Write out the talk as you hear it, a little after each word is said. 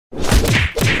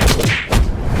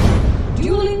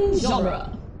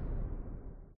genre.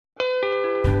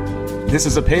 This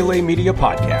is a Pele Media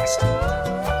podcast.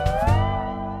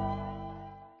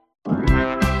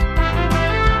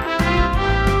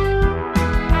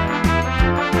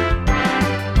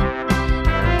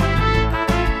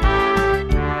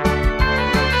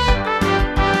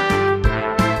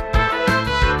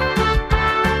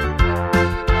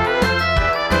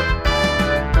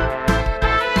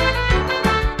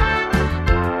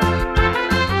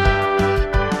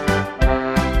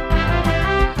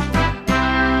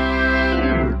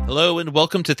 Hello and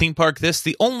welcome to Theme Park This,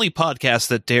 the only podcast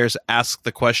that dares ask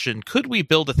the question, could we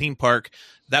build a theme park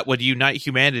that would unite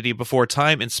humanity before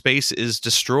time and space is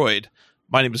destroyed?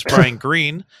 My name is Brian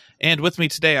Green, and with me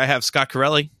today I have Scott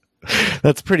Corelli.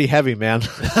 That's pretty heavy, man.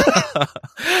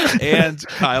 And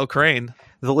Kyle Crane.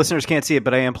 The listeners can't see it,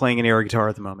 but I am playing an air guitar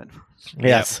at the moment.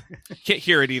 Yes. Yep. Can't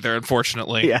hear it either,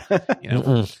 unfortunately. Yeah. You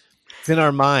know. It's in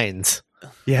our minds.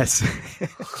 Yes.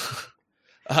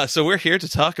 So we're here to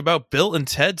talk about Bill and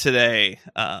Ted today.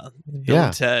 Bill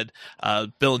and Ted.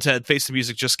 Bill and Ted Face the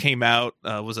Music just came out.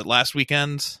 Was it last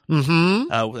weekend?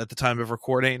 Mm-hmm. At the time of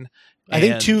recording. I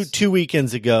think two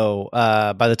weekends ago,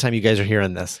 by the time you guys are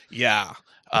hearing this. Yeah.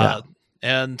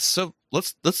 And so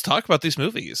let's talk about these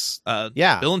movies.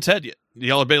 Bill and Ted.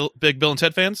 Y'all are big Bill and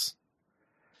Ted fans?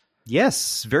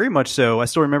 Yes, very much so. I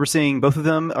still remember seeing both of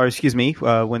them, or excuse me,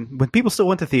 when people still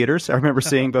went to theaters. I remember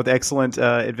seeing both Excellent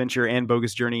Adventure and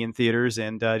Bogus Journey in theaters,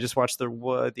 and just watched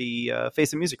the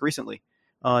Face of Music recently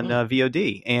on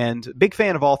VOD. And big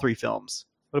fan of all three films.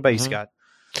 What about you, Scott?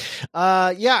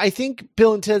 I think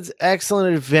Bill and Ted's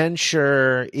Excellent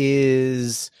Adventure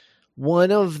is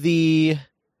one of the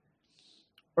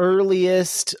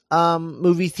earliest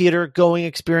movie theater going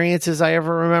experiences I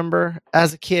ever remember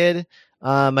as a kid.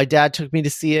 My dad took me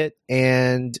to see it,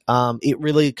 and it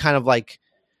really kind of like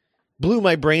blew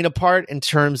my brain apart in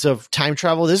terms of time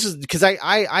travel. This is because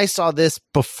I saw this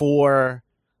before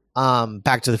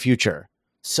Back to the Future.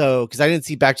 So because I didn't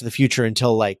see Back to the Future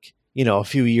until a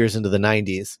few years into the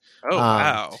 90s. Oh,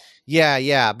 wow.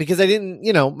 Yeah. Because I didn't,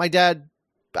 my dad,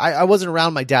 I wasn't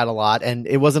around my dad a lot, and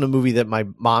it wasn't a movie that my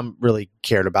mom really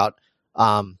cared about.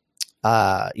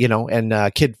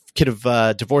 Kid of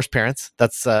divorced parents.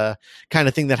 That's kind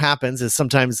of thing that happens is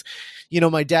sometimes,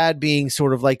 my dad being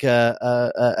sort of like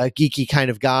a geeky kind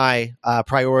of guy,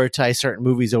 prioritize certain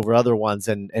movies over other ones.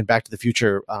 And Back to the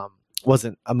Future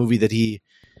wasn't a movie that he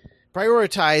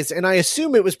prioritized. And I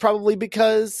assume it was probably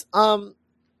because the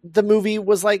movie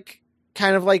was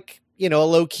kind of a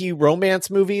low key romance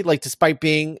movie, despite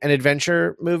being an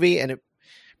adventure movie. And it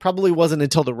probably wasn't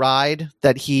until the ride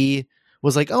that he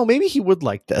was like, oh, maybe he would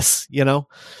like this,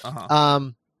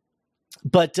 Uh-huh.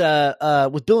 But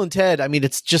with Bill and Ted, I mean,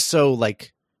 it's just so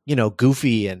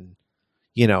goofy and,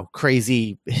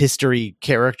 crazy history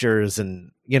characters.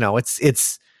 And,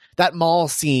 it's that mall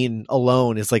scene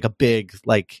alone is a big,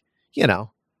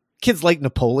 kids like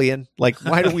Napoleon.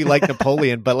 Why do we like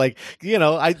Napoleon? But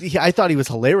I thought he was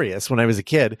hilarious when I was a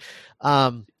kid.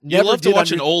 You love to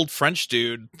watch an old French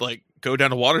dude, go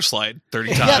down a water slide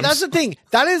 30 times. Yeah, that's the thing.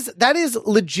 That is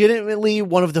legitimately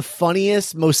one of the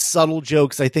funniest, most subtle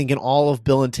jokes I think in all of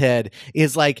Bill and Ted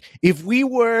is if we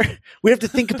have to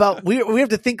think about we have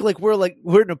to think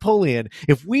we're Napoleon.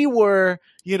 If we were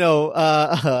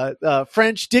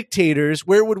French dictators,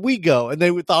 where would we go? And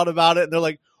they thought about it, and they're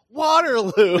like,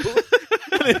 Waterloo.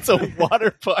 And it's a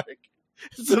water park.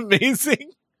 It's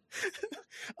amazing.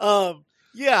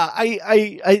 Yeah,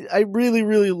 I really,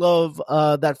 really love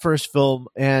that first film,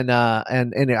 and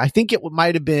I think it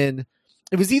might have been,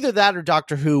 it was either that or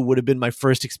Doctor Who would have been my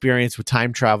first experience with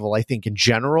time travel. I think in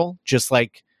general, just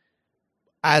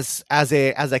as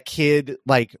a kid,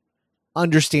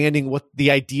 understanding what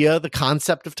the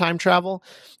concept of time travel.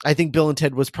 I think Bill and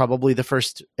Ted was probably the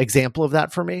first example of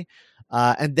that for me,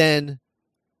 and then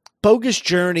Bogus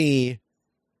Journey.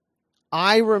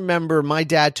 I remember my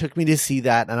dad took me to see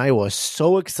that, and I was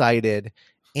so excited.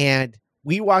 And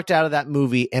we walked out of that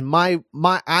movie, and my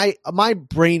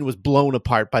brain was blown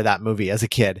apart by that movie as a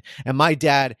kid. And my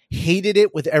dad hated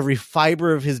it with every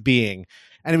fiber of his being.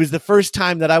 And it was the first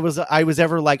time that I was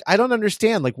ever I don't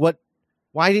understand.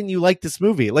 Why didn't you like this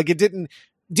movie? It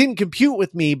didn't compute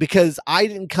with me because I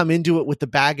didn't come into it with the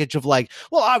baggage of well,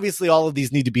 obviously all of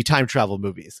these need to be time travel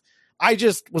movies. I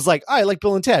just was I like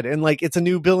Bill and Ted, and it's a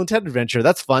new Bill and Ted adventure.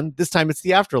 That's fun. This time it's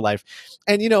the afterlife.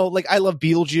 And, I love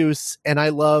Beetlejuice, and I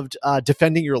loved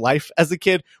Defending Your Life as a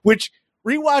kid, which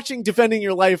rewatching Defending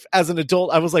Your Life as an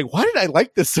adult, I was like, why did I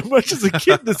like this so much as a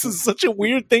kid? This is such a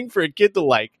weird thing for a kid to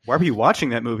like. Why were you watching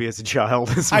that movie as a child?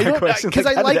 Is I my don't, question. because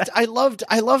I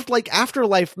loved like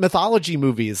afterlife mythology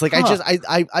movies. Like I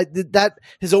that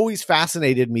has always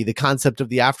fascinated me, the concept of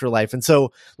the afterlife. And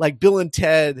so like Bill and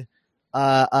Ted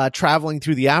traveling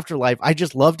through the afterlife, I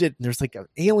just loved it. And there's like an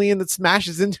alien that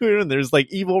smashes into it, and there's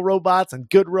like evil robots and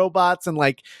good robots, and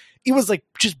like it was like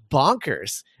just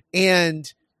bonkers.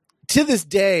 And to this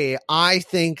day, I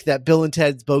think that Bill and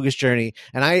Ted's Bogus Journey,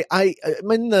 and I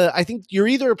think you're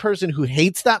either a person who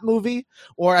hates that movie,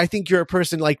 or I think you're a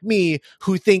person like me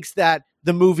who thinks that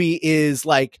the movie is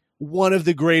like one of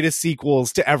the greatest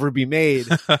sequels to ever be made.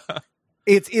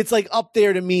 It's like up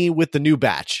there to me with the new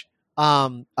batch,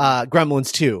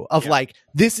 Gremlins 2, of like,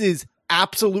 this is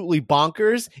absolutely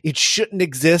bonkers. It shouldn't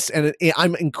exist, and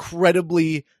I'm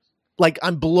incredibly, like,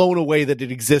 I'm blown away that it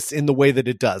exists in the way that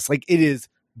it does. Like, it is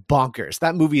bonkers.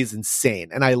 That movie is insane,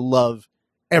 and I love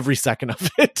every second of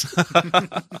it.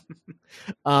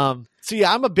 So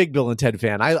yeah, I'm a big Bill and Ted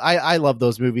fan. I love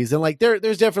those movies, and like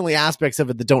there's definitely aspects of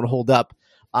it that don't hold up.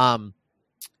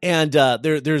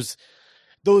 There's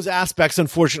those aspects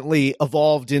unfortunately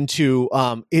evolved into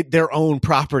their own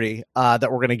property that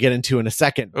we're going to get into in a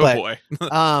second. Boy.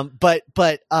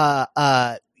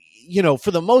 You know,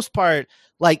 for the most part,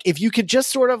 like if you could just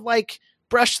sort of like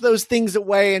brush those things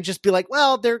away and just be like,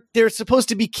 well, they're supposed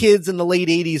to be kids in the late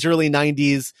 80s, early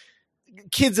 90s.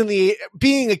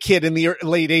 Being a kid in the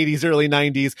late 80s, early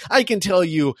 90s, I can tell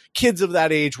you kids of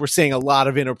that age were saying a lot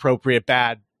of inappropriate,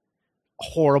 bad,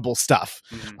 horrible stuff.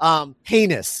 Mm-hmm.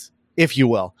 Heinous, if you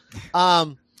will. You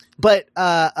know, but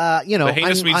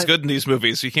heinous means good in these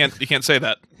movies. You can't say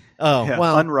that. Oh, yeah,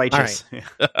 well, unrighteous.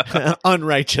 Right.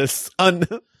 Unrighteous.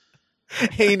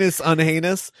 Heinous,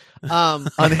 unheinous,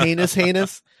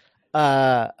 heinous.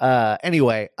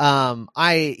 Anyway, I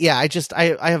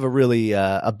have a really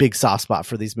a big soft spot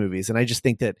for these movies, and I just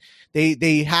think that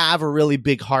they have a really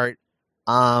big heart,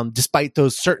 despite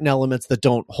those certain elements that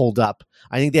don't hold up.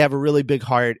 I think they have a really big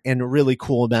heart and a really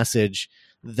cool message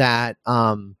that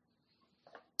I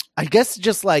guess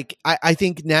just like I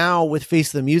think now with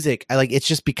Face the Music, it's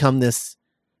just become this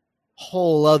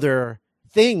whole other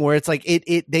thing where it's like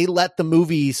they let the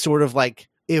movie sort of like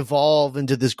evolve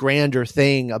into this grander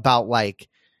thing about like,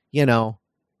 you know,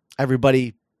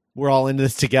 everybody, we're all in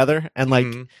this together. And like,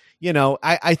 you know,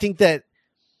 I think that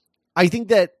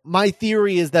my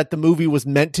theory is that the movie was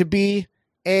meant to be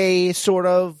a sort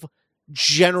of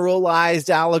generalized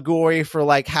allegory for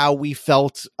like how we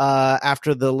felt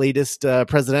after the latest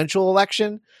presidential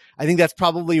election. I think that's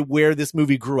probably where this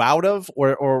movie grew out of,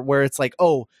 or where it's like,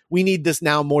 oh, we need this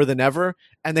now more than ever.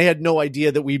 And they had no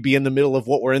idea that we'd be in the middle of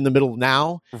what we're in the middle of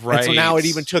now. Right. And so now it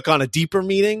even took on a deeper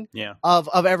meaning of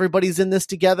everybody's in this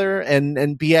together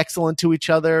and be excellent to each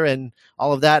other and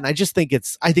all of that. And I just think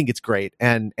it's great.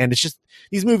 And it's just,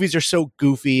 these movies are so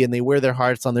goofy and they wear their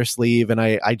hearts on their sleeve. And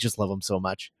I just love them so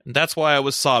much. And that's why I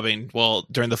was sobbing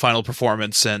during the final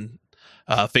performance and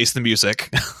Face the Music.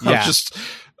 Yeah. I'm just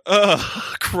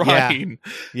crying.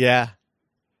 Yeah.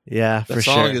 Yeah, the for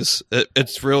song sure.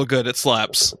 It's real good. It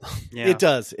slaps. Yeah. It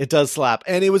does slap.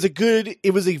 And it was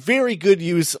a very good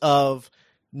use of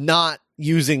not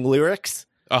using lyrics.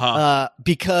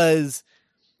 Because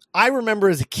I remember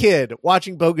as a kid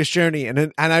watching Bogus Journey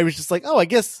and I was just like, oh, I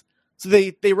guess so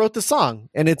they wrote the song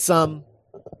and it's a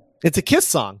Kiss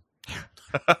song.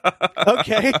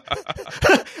 Okay.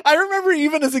 I remember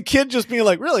even as a kid just being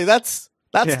like, really, that's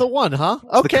the one, huh?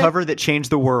 Okay. The cover that changed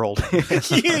the world.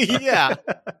 Yeah.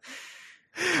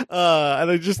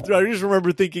 And I just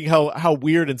remember thinking how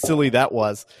weird and silly that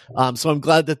was. So I'm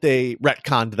glad that they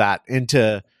retconned that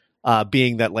into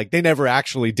being that like they never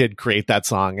actually did create that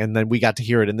song, and then we got to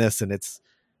hear it in this, and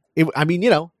I mean, you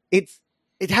know, it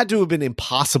had to have been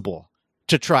impossible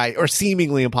to try, or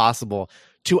seemingly impossible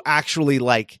to actually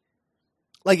like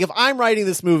if I'm writing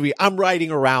this movie, I'm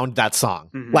writing around that song.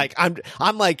 Mm-hmm. Like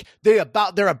I'm like they're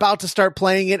about to start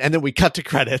playing it, and then we cut to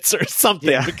credits or something.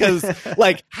 Yeah. Because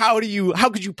like how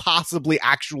could you possibly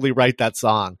actually write that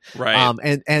song? Right.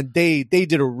 And they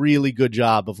did a really good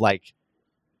job of like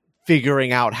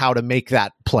figuring out how to make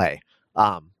that play.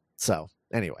 So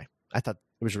anyway, I thought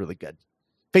it was really good.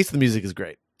 Face of the Music is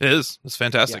great. It is. It's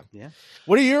fantastic. Yeah.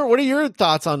 What are your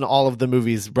thoughts on all of the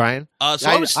movies, Brian? So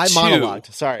I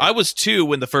monologued. Sorry. I was 2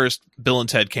 when the first Bill and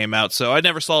Ted came out, so I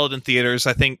never saw it in theaters.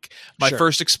 I think my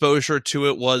first exposure to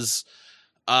it was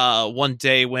one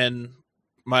day when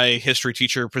my history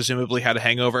teacher presumably had a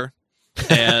hangover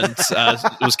and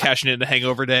was cashing in a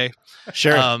hangover day.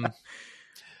 Sure.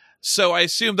 So I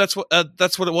assume that's what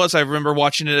it was. I remember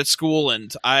watching it at school,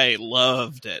 and I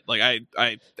loved it. Like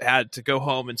I had to go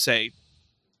home and say,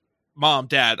 Mom,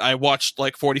 Dad, I watched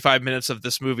like 45 minutes of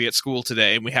this movie at school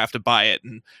today, and we have to buy it.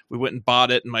 And we went and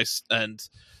bought it, and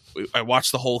I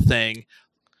watched the whole thing.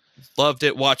 Loved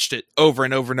it, watched it over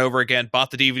and over and over again.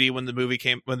 Bought the DVD when the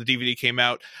DVD came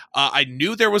out. I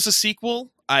knew there was a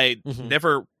sequel. I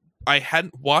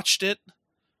hadn't watched it.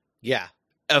 Yeah.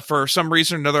 For some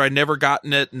reason or another, I'd never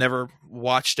gotten it, never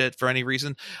watched it for any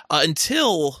reason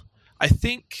until I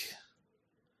think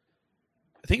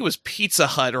it was Pizza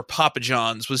Hut or Papa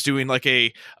John's was doing like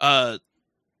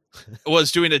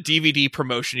was doing a DVD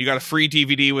promotion. You got a free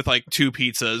DVD with like 2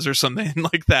 pizzas or something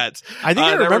like that. I think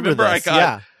I remember this.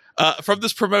 I got from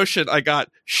this promotion, I got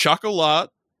Chocolat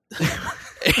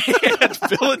and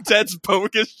Bill and Ted's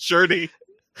Bogus Journey.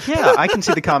 Yeah, I can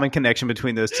see the common connection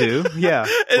between those two. Yeah,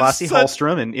 Lasse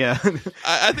Hallström and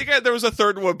I think there was a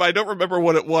third one, but I don't remember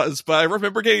what it was. But I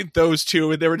remember getting those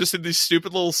two, and they were just in these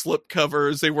stupid little slip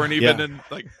covers. They weren't even in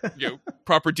like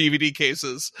proper DVD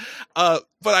cases. But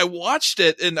I watched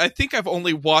it, and I think I've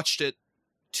only watched it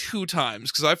 2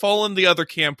 times because I fall in the other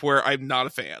camp where I'm not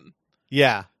a fan.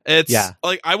 Yeah, it's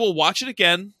like I will watch it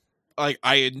again. Like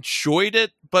I enjoyed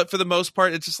it, but for the most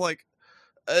part, it's just like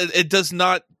it does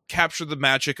not capture the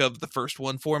magic of the first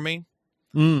one for me.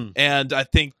 And I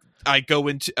think I go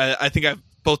into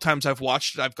both times I've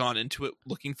watched it, I've gone into it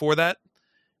looking for that.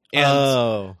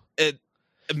 And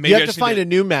maybe you have to find a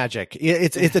new magic.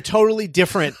 It's a totally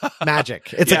different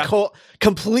magic. It's a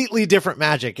completely different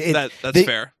magic. That's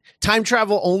fair. Time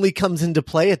travel only comes into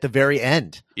play at the very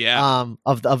end.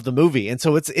 Of the movie, and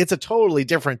so it's a totally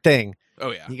different thing.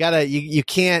 Oh yeah, you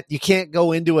can't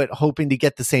go into it hoping to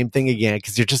get the same thing again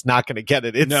because you're just not going to get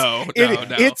it. No.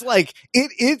 It's like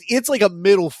it's like a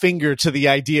middle finger to the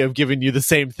idea of giving you the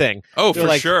same thing. Oh, for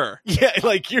sure. Yeah,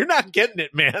 like you're not getting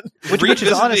it, man. Which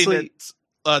is honestly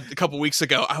a couple weeks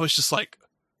ago, I was just like,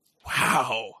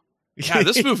 wow. Yeah,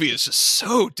 this movie is just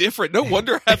so different. No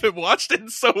wonder I haven't watched it in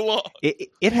so long.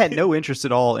 It had no interest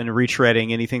at all in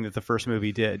retreading anything that the first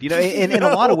movie did. In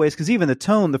a lot of ways, because even the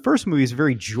tone, the first movie is a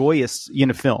very joyous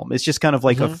film. It's just kind of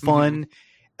like a fun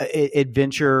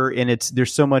adventure, and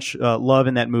there's so much love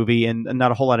in that movie and not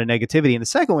a whole lot of negativity. And the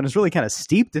second one is really kind of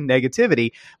steeped in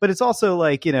negativity, but it's also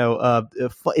like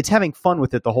it's having fun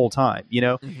with it the whole time.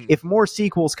 If more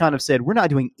sequels kind of said we're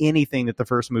not doing anything that the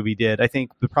first movie did, I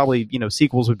think probably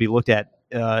sequels would be looked at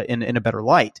in a better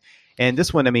light. And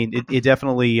this one, I mean, it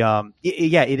definitely,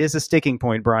 it is a sticking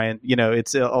point, Brian.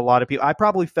 It's a lot of people. I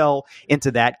probably fell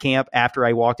into that camp after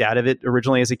I walked out of it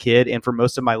originally as a kid and for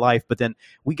most of my life. But then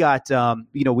we got,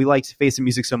 we liked Face the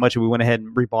Music so much, and we went ahead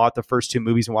and rebought the first 2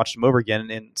 movies and watched them over again.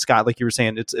 And Scott, like you were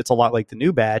saying, it's a lot like the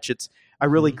new batch. I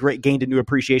really gained a new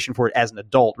appreciation for it as an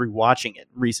adult rewatching it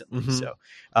recently. So,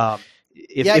 I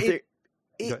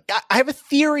have a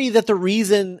theory that the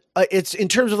reason it's in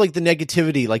terms of like the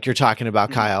negativity, like you're talking about,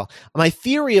 Kyle. My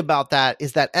theory about that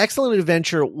is that Excellent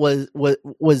Adventure was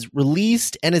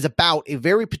released and is about a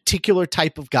very particular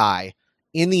type of guy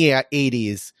in the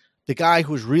 80s. The guy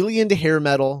who was really into hair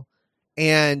metal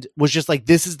and was just like,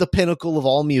 this is the pinnacle of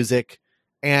all music.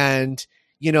 And,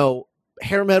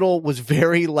 hair metal was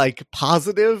very like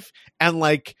positive and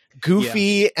like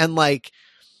goofy and like,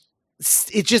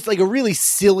 it's just like a really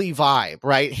silly vibe,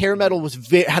 right? Hair metal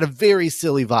had a very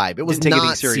silly vibe. It was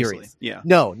not serious. Yeah.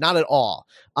 No, not at all.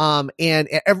 And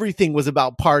everything was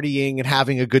about partying and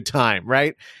having a good time,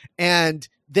 right? And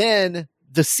then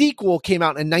the sequel came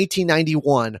out in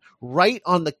 1991, right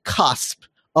on the cusp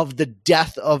of the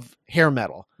death of hair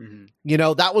metal.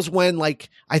 That was when like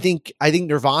I think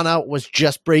Nirvana was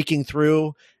just breaking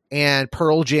through, and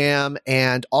Pearl Jam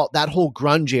and all that whole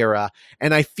grunge era.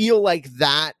 And I feel like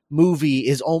that movie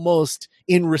is almost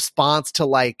in response to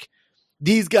like,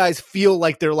 these guys feel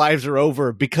like their lives are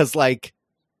over because like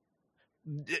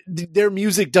their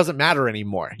music doesn't matter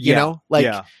anymore, you know?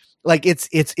 Like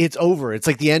it's over. It's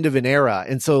like the end of an era.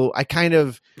 And so I kind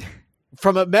of,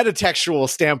 from a metatextual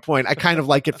standpoint, I kind of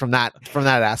like it from that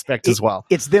aspect as well.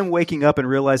 It's them waking up and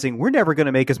realizing we're never going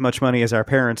to make as much money as our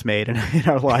parents made in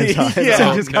our lifetime.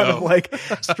 So just kind of like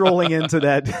strolling into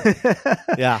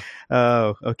that. Yeah.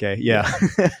 Oh, okay. Yeah.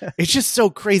 It's just so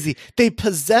crazy. They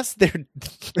possess Ted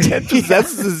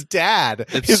possesses his dad.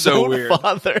 It's his so own weird.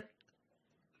 Father.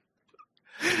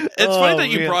 It's funny that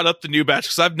you brought up the new batch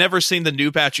because I've never seen the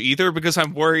new batch either because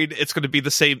I'm worried it's going to be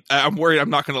the same. I'm worried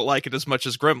I'm not going to like it as much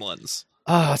as Gremlins.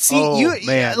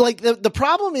 Man. Like the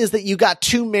problem is that you got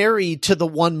too married to the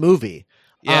one movie.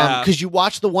 Yeah. Because you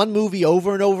watch the one movie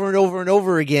over and over and over and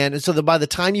over again. And so that by the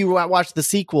time you watch the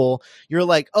sequel, you're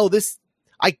like, oh,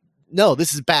 no,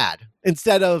 this is bad,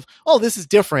 instead of, oh, this is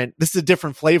different. This is a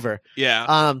different flavor.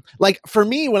 Yeah. Like for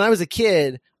me, when I was a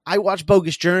kid, I watched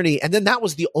Bogus Journey, and then that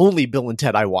was the only Bill and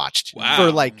Ted I watched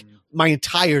for like my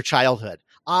entire childhood.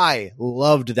 I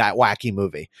loved that wacky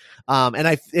movie. And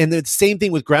the same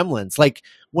thing with Gremlins. Like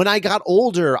when I got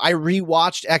older, I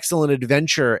rewatched Excellent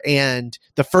Adventure and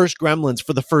the first Gremlins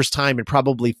for the first time in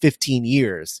probably 15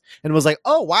 years, and was like,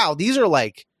 oh wow, these are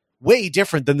like way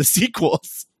different than the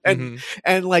sequels. And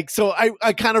like, so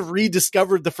I kind of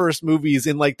rediscovered the first movies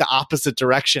in like the opposite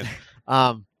direction.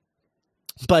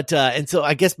 But and so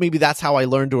I guess maybe that's how I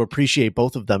learned to appreciate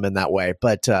both of them in that way.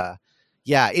 But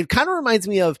yeah, it kind of reminds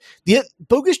me of the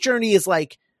Bogus Journey is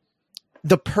like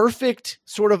the perfect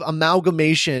sort of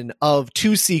amalgamation of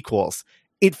two sequels.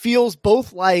 It feels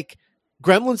both like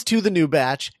Gremlins 2: The New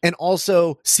Batch and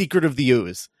also Secret of the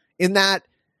Ooze, in that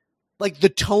like the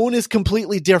tone is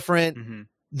completely different.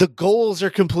 The goals are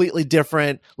completely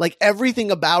different. Like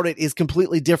everything about it is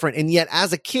completely different. And yet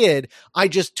as a kid, I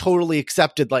just totally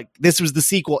accepted like this was the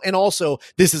sequel. And also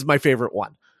this is my favorite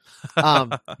one.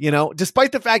 You know,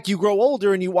 despite the fact you grow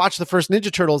older and you watch the first Ninja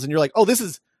Turtles and you're like, oh, this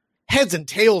is heads and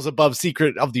tails above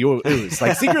Secret of the Ooze.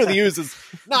 Like Secret of the Ooze is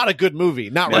not a good movie.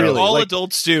 Not really. All like,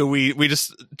 adults do. We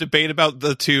just debate about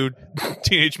the two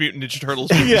Teenage Mutant Ninja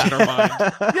Turtles movies in our mind.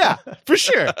 Yeah, for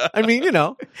sure. I mean, you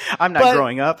know, I'm not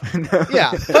growing up.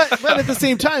 Yeah. But at the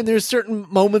same time, there's certain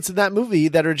moments in that movie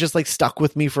that are just like stuck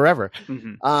with me forever.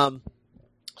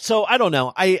 So I don't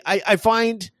know. I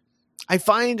find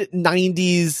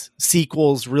 90s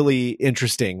sequels really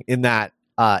interesting in that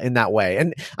way.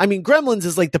 And I mean, Gremlins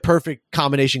is like the perfect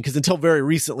combination, because until very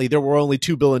recently, there were only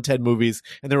 2 Bill and Ted movies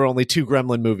and there were only 2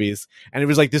 Gremlin movies. And it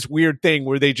was like this weird thing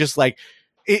where they just like,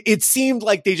 it seemed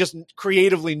like they just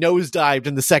creatively nosedived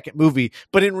in the second movie.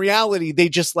 But in reality, they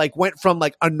just like went from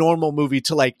like a normal movie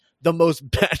to like the most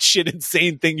batshit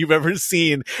insane thing you've ever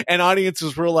seen. And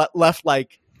audiences were left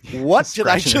like, what did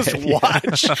I just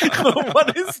watch?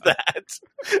 What is that?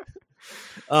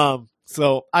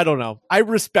 So I don't know. I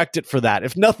respect it for that.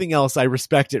 If nothing else, I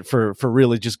respect it for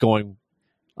really just going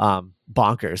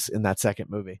bonkers in that second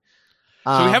movie.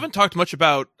 So we haven't talked much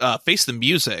about Face the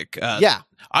Music. Yeah,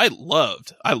 I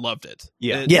loved it.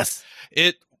 Yeah. Yes,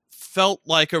 it felt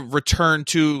like a return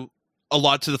to a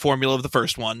lot to the formula of the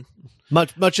first one.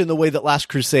 Much in the way that Last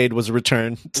Crusade was a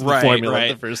return to the formula of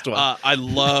the first one. I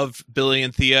love Billy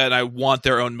and Thea, and I want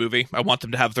their own movie. I want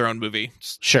them to have their own movie.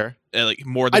 Sure. Like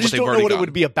more than I just what they've don't know already what gotten. it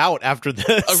would be about after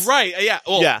this. Right. Yeah.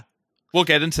 Well, yeah. We'll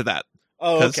get into that.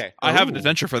 Oh, okay. I have an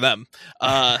adventure for them.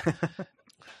 I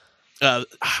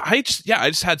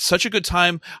just had such a good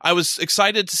time. I was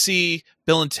excited to see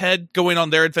Bill and Ted going on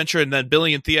their adventure, and then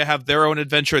Billy and Thea have their own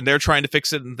adventure, and they're trying to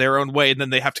fix it in their own way, and then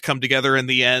they have to come together in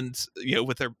the end, you know,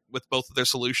 with both of their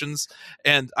solutions.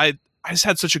 And I just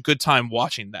had such a good time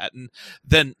watching that. And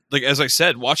then, like as I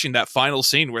said, watching that final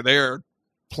scene where they're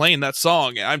playing that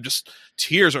song, and I'm just,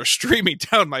 tears are streaming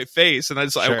down my face, and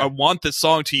I want this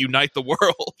song to unite the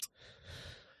world.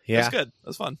 Yeah, that's good.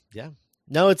 That's fun. Yeah.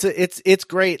 No, it's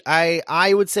great.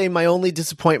 I would say my only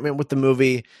disappointment with the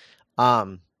movie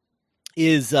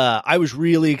is I was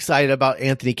really excited about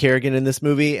Anthony Carrigan in this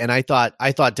movie, and I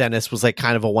thought Dennis was like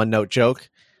kind of a one-note joke.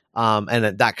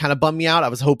 And that kind of bummed me out. I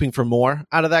was hoping for more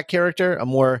out of that character, a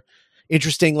more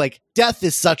interesting, like Death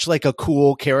is such like a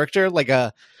cool character, like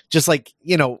a just like,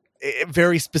 you know, a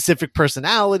very specific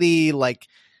personality, like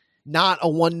not a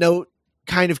one-note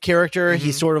kind of character.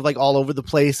 He's sort of like all over the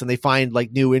place, and they find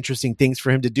like new interesting things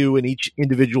for him to do in each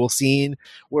individual scene.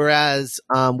 Whereas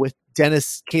with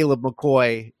Dennis Caleb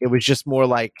McCoy, it was just more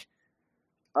like,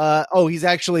 he's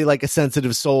actually like a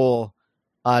sensitive soul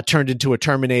turned into a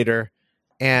Terminator,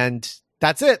 and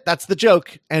that's it. That's the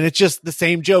joke. And it's just the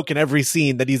same joke in every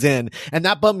scene that he's in. And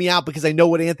that bummed me out because I know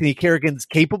what Anthony Carrigan's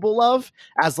capable of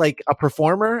as like a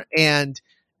performer, and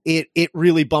it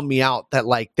really bummed me out that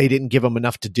like they didn't give him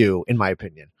enough to do, in my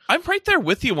opinion. I'm right there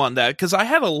with you on that, because I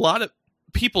had a lot of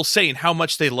people saying how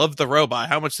much they loved the robot,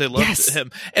 how much they loved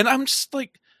him, and I'm just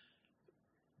like,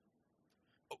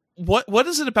 what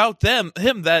is it about him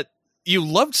that you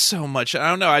loved so much? I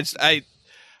don't know.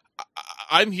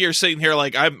 I'm here sitting here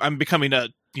like I'm becoming a,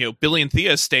 you know, Billy and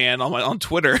Thea stan on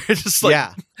Twitter. Just like,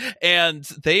 yeah, and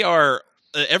they are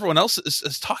everyone else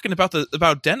is talking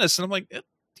about Dennis, and I'm like,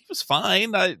 he was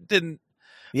fine. I did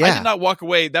not walk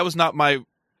away. That was not my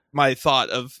thought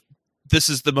of this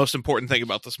is the most important thing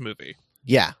about this movie.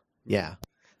 Yeah.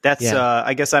 That's Yeah.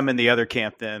 I guess I'm in the other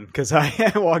camp then, because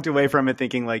I walked away from it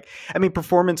thinking like, I mean,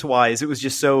 performance wise, it was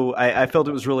just so I felt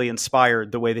it was really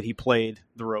inspired the way that he played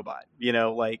the robot.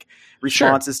 Like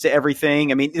responses to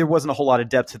everything. I mean, there wasn't a whole lot of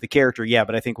depth to the character,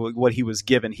 but I think what he was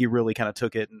given, he really kind of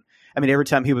took it. And I mean, every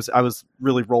time I was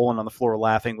really rolling on the floor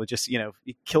laughing with just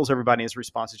he kills everybody. His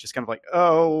response is just kind of like,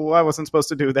 oh, I wasn't supposed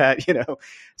to do that,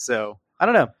 So I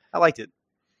don't know, I liked it.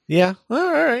 Yeah.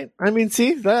 All right. I mean,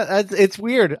 see that it's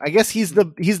weird. I guess he's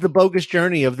the bogus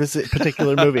journey of this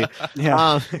particular movie.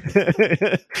 Yeah.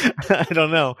 I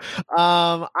don't know.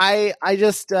 I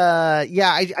just, I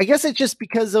guess it's just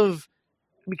because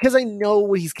I know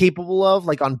what he's capable of,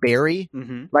 like on Barry,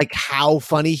 like how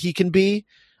funny he can be.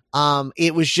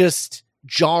 It was just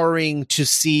jarring to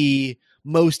see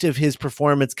most of his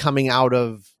performance coming out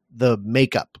of the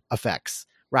makeup effects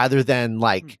rather than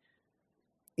like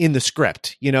in the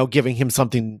script, giving him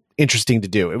something interesting to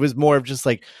do. It was more of just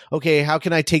like, okay, how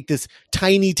can I take this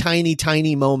tiny, tiny,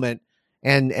 tiny moment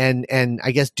and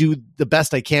I guess do the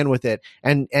best I can with it.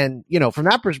 And from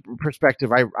that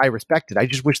perspective, I respect it. I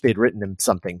just wish they'd written him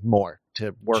something more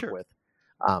to work with.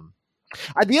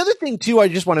 The other thing too, I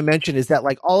just want to mention is that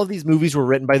like all of these movies were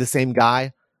written by the same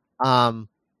guy,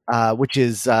 which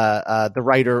is the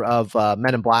writer of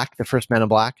Men in Black, the first Men in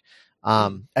Black,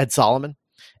 Ed Solomon.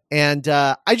 And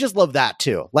I just love that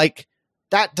too. Like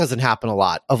that doesn't happen a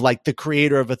lot, of like the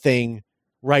creator of a thing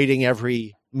writing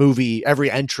every movie,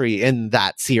 every entry in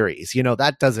that series.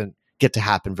 That doesn't get to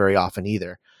happen very often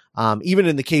either. Even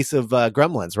in the case of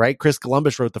Gremlins, right? Chris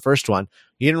Columbus wrote the first one.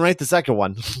 He didn't write the second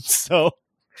one. So,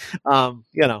 I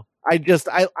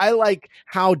like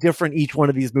how different each one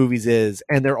of these movies is,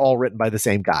 and they're all written by the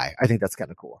same guy. I think that's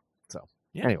kind of cool. So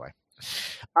anyway,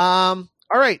 all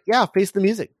right. Yeah. Face the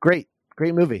Music. Great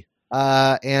movie.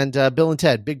 And Bill and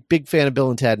Ted, big fan of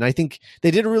Bill and Ted. And I think they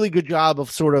did a really good job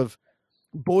of sort of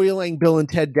boiling Bill and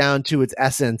Ted down to its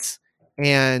essence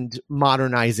and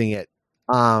modernizing it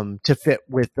to fit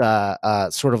with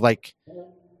sort of like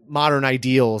modern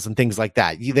ideals and things like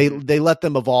that. They let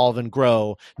them evolve and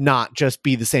grow, not just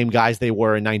be the same guys they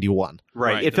were in 91.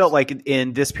 Right. It felt like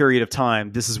in this period of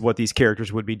time, this is what these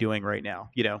characters would be doing right now,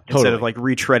 instead of like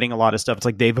retreading a lot of stuff. It's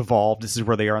like they've evolved. This is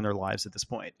where they are in their lives at this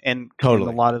point. And in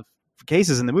a lot of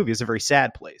cases in the movie, it's a very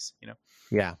sad place,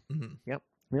 Yeah. Mm-hmm. Yep.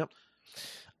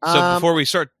 So before we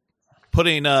start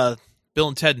putting Bill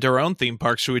and Ted into our own theme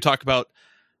parks, should we talk about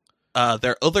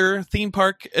their other theme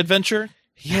park adventure?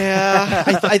 Yeah,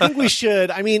 I think we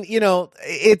should. I mean,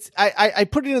 it's I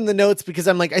put it in the notes because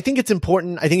I'm like, I think it's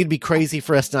important. I think it'd be crazy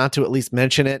for us not to at least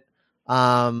mention it.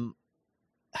 Man.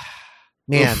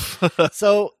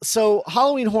 So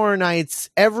Halloween Horror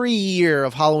Nights, every year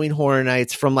of Halloween Horror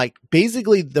Nights from like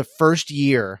basically the first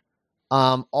year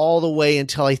all the way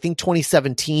until I think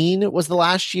 2017 was the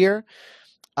last year.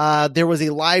 There was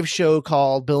a live show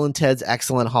called Bill and Ted's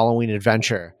Excellent Halloween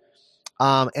Adventure.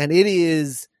 And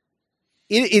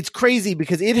it's crazy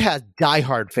because it has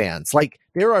diehard fans. Like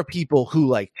there are people who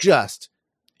like just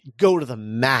go to the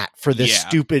mat for this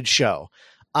stupid show.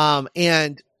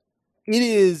 And it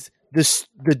is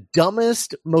the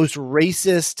dumbest, most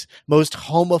racist, most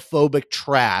homophobic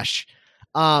trash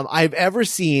I've ever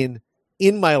seen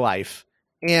in my life.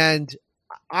 And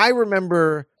I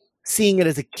remember seeing it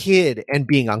as a kid and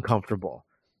being uncomfortable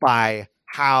by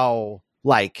how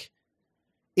like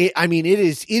it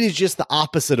is just the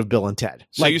opposite of Bill and Ted.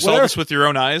 So like, you saw this with your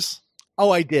own eyes?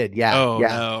 Oh, I did. Yeah. Oh, yeah.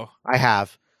 no. I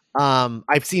have.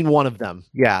 I've seen one of them.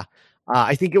 Yeah.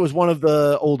 I think it was one of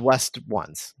the Old West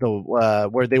ones,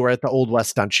 where they were at the Old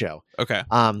West Stunt Show. Okay.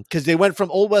 Because they went from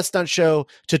Old West Stunt Show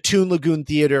to Toon Lagoon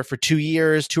Theater for 2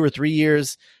 or 3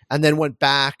 years, and then went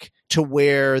back to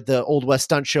where the Old West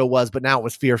Stunt Show was, but now it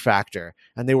was Fear Factor,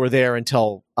 and they were there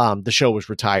until the show was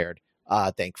retired,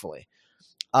 thankfully.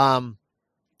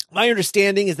 My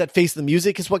understanding is that Face the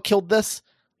Music is what killed this.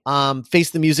 Face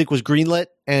the Music was greenlit,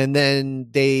 and then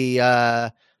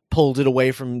they pulled it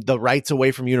away from the rights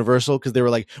away from Universal because they were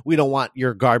like, we don't want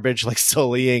your garbage like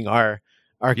sullying our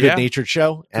good-natured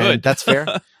show. And that's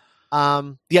fair.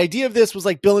 The idea of this was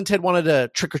like Bill and Ted wanted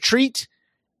to trick or treat,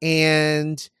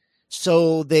 and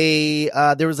so they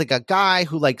there was like a guy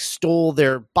who like stole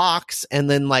their box and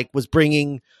then like was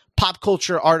bringing pop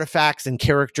culture artifacts and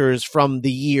characters from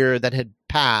the year that had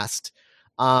passed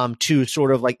to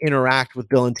sort of like interact with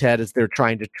Bill and Ted as they're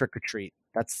trying to trick or treat.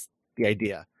 That's the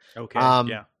idea. Okay.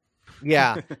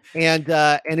 Yeah. And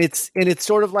it's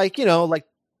sort of like, like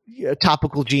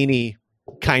topical genie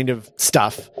kind of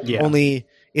stuff. Yeah. Only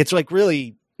it's like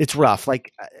really, it's rough.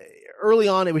 Like early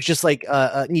on, it was just like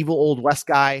an evil old West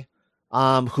guy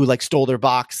who like stole their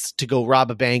box to go rob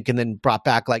a bank and then brought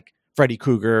back like Freddy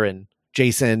Krueger and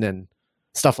Jason and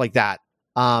stuff like that.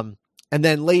 And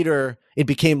then later it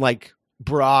became like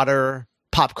broader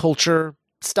pop culture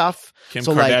stuff. Kim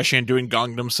So, Kardashian doing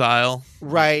Gangnam Style.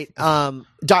 Right.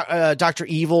 Dr.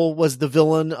 Evil was the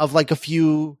villain of like a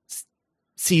few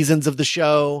seasons of the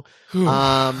show.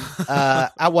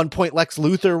 At one point Lex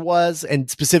Luthor was, and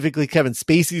specifically Kevin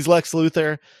Spacey's Lex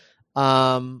Luthor.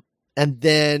 And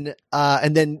then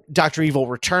Dr. Evil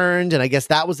returned, and I guess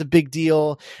that was a big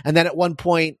deal. And then at one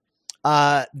point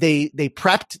they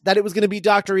prepped that it was going to be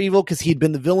Dr. Evil because he'd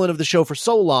been the villain of the show for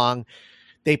so long.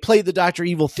 They played the Dr.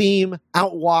 Evil theme,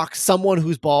 out walks someone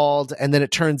who's bald, and then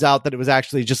it turns out that it was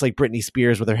actually just like Britney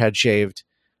Spears with her head shaved.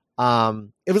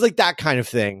 It was like that kind of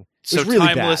thing. It So was really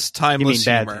timeless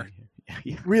bad. humor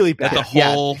really bad. that the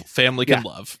whole family can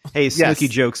love. Hey, Snooki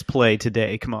Yes. jokes play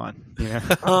today. Come on.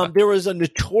 Yeah. There was a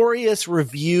notorious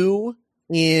review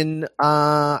in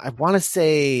I want to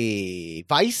say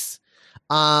Vice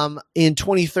in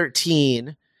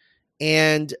 2013,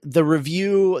 and the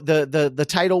review, the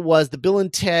title was "The Bill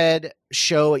and Ted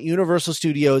Show at Universal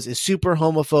Studios is super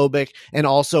homophobic and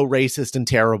also racist and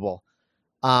terrible."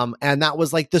 And that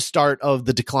was like the start of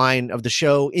the decline of the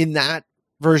show. In that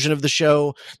version of the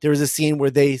show, there was a scene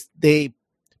where they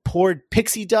poured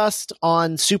pixie dust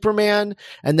on Superman,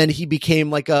 and then he became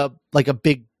like a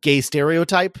big gay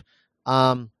stereotype.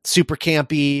 Super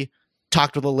campy,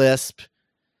 talked with a lisp,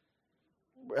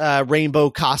 rainbow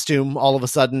costume all of a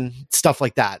sudden, stuff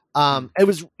like that.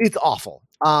 It's awful.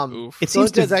 Oof. It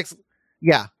seems to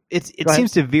yeah. it Go ahead.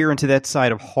 seems to veer into that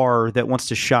side of horror that wants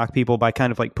to shock people by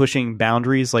kind of like pushing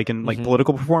boundaries, like in like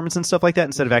political performance and stuff like that,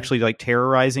 instead of actually like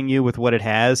terrorizing you with what it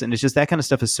has. And it's just that kind of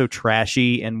stuff is so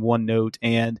trashy and one note,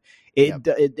 and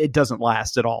it doesn't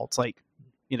last at all. It's like,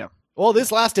 Well,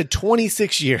 this lasted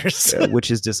 26 years.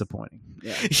 which is disappointing.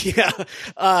 Yeah.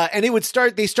 And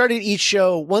they started each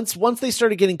show once they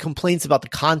started getting complaints about the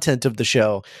content of the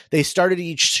show, they started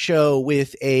each show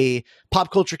with a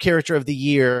pop culture character of the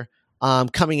year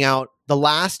coming out. The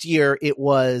last year it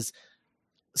was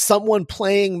someone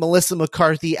playing Melissa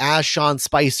McCarthy as Sean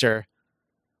Spicer,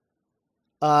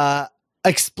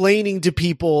 explaining to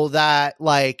people that,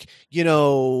 like,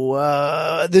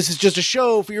 this is just a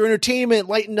show for your entertainment,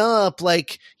 lighten up,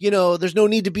 like, there's no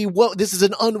need to be woke, this is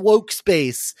an unwoke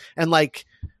space, and like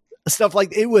stuff like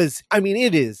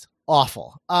it is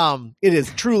awful. It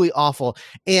is truly awful.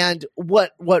 And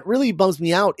what really bums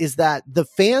me out is that the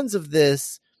fans of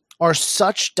this are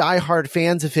such diehard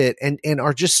fans of it, and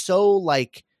are just so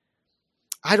like,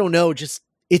 I don't know, it's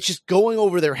just going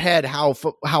over their head how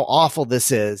awful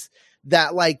this is,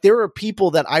 that like there are people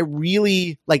that I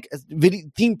really like,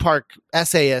 theme park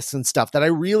essayists and stuff that I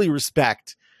really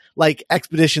respect, like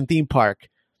Expedition Theme Park.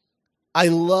 I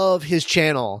love his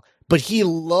channel, but he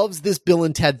loves this Bill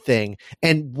and Ted thing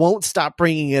and won't stop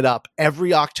bringing it up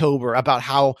every October about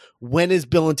how, when is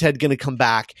Bill and Ted going to come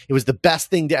back? It was the best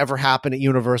thing to ever happen at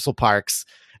Universal Parks.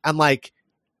 I'm like,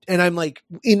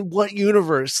 in what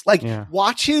universe? Like,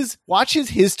 watch his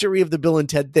history of the Bill and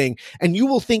Ted thing, and you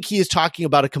will think he is talking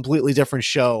about a completely different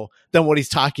show than what he's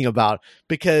talking about,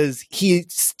 because he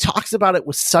talks about it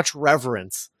with such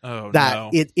reverence that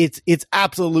it's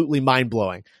absolutely mind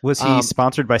blowing. Was he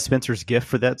sponsored by Spencer's Gift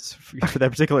for that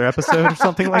particular episode or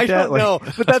something like that? I don't know,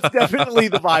 but that's definitely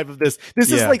the vibe of this.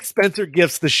 This is like Spencer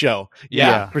Gifts the show.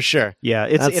 Yeah, for sure. Yeah,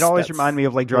 it always reminded me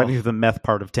of like driving through the meth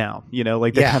part of town.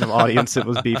 Like the kind of audience it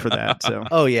was be for that. So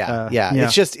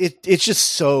it's just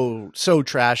so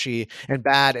trashy and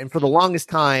bad. And for the longest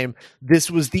time,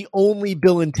 this was the only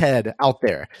Bill and Ted out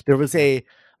there. There was a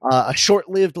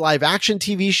short-lived live action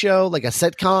TV show, like a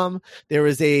sitcom. There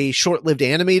was a short-lived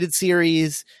animated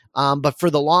series. But for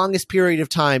the longest period of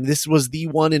time, this was the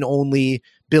one and only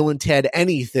Bill and Ted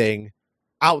anything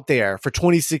out there for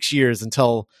 26 years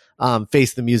until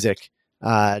Face the Music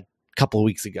a couple of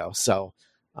weeks ago. So,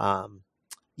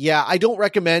 I don't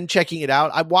recommend checking it out.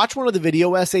 I watched one of the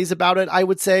video essays about it, I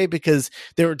would say, because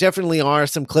there definitely are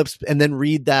some clips, and then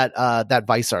read that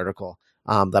Vice article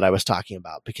that I was talking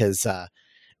about, because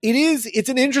it's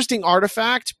an interesting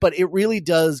artifact, but it really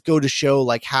does go to show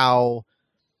like how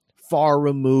far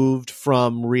removed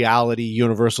from reality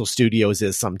Universal Studios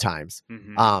is sometimes,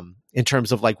 in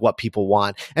terms of like what people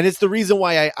want. And it's the reason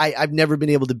why I've never been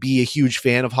able to be a huge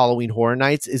fan of Halloween Horror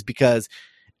Nights, is because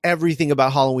everything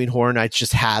about Halloween Horror Nights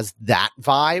just has that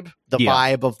vibe,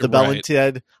 vibe of the Bill and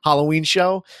Ted Halloween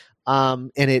show.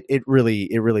 And it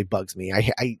really bugs me.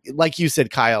 I like you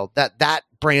said, Kyle, that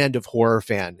brand of horror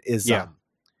fan is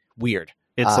weird.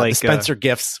 It's like the Spencer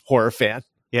Gifts horror fan.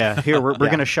 Yeah, here we're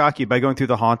going to shock you by going through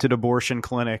the haunted abortion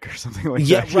clinic or something like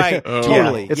that. Yeah, right.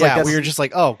 Totally. It's like like we were just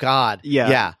like, oh god.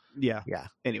 Yeah.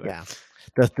 Anyway. Yeah.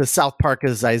 the South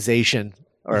Parkization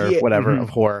or whatever of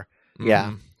horror.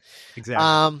 Yeah.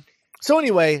 Exactly. So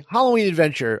anyway, Halloween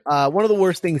Adventure, one of the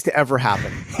worst things to ever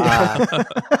happen.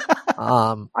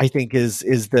 I think is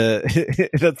the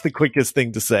that's the quickest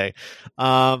thing to say.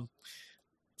 So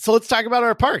let's talk about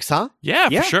our parks, huh? Yeah,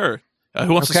 for sure.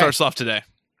 Who wants to start us off today?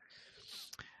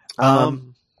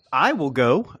 I will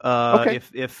go.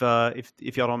 If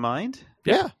y'all don't mind.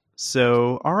 Yeah.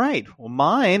 So, all right. Well,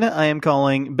 mine I am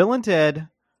calling Bill and Ted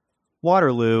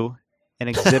Waterloo, an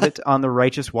exhibit on the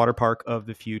righteous water park of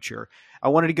the future. I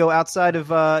wanted to go outside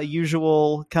of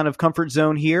usual kind of comfort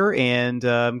zone here, and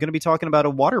I'm going to be talking about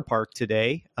a water park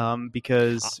today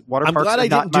because water I'm parks glad are I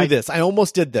not didn't do this. I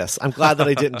almost did this. I'm glad that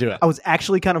I didn't do it. I was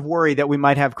actually kind of worried that we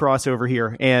might have crossover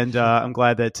here, and I'm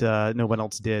glad that no one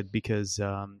else did because,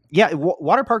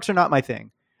 water parks are not my thing.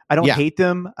 I don't hate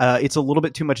them. It's a little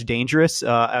bit too much dangerous.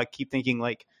 I keep thinking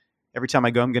like, every time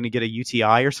I go, I'm going to get a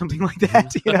UTI or something like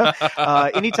that. You know,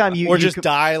 anytime you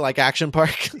die like Action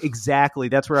Park. Exactly,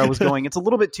 that's where I was going. It's a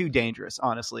little bit too dangerous,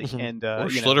 honestly. And or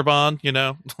Schlitterbahn,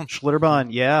 Schlitterbahn,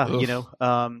 yeah. Oof.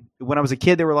 When I was a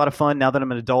kid, they were a lot of fun. Now that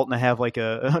I'm an adult and I have like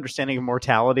a understanding of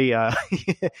mortality,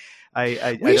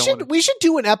 we should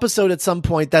do an episode at some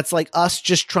point that's like us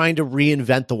just trying to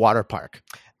reinvent the water park.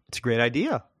 It's a great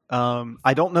idea.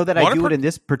 I don't know that I do it in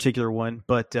this particular one,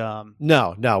 but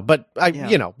no, but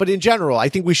but in general, I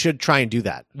think we should try and do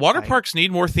that. Water parks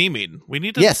need more theming. We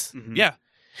need to, yeah.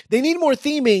 They need more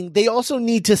theming. They also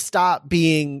need to stop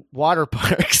being water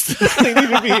parks. They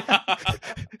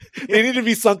need to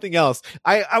be something else.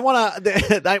 I want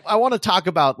to talk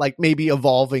about like maybe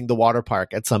evolving the water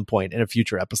park at some point in a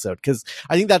future episode because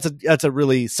I think that's a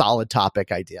really solid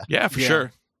topic idea. Yeah, for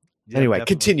sure. Yeah, anyway,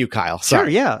 definitely. Continue, Kyle. Sorry. Sure,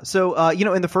 yeah. So,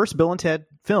 in the first Bill and Ted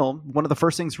film, one of the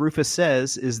first things Rufus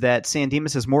says is that San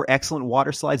Dimas has more excellent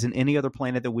water slides than any other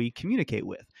planet that we communicate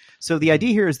with. So the idea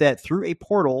here is that through a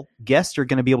portal, guests are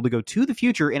going to be able to go to the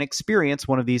future and experience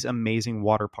one of these amazing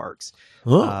water parks.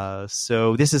 Oh.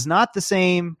 So this is not the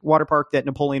same water park that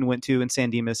Napoleon went to in San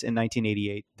Dimas in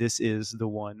 1988. This is the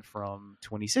one from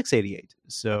 2688.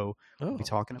 So we'll be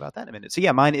talking about that in a minute. So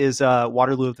yeah, mine is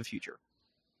Waterloo of the future.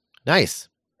 Nice.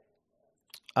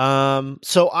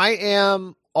 So I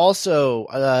am also,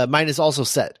 mine is also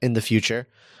set in the future.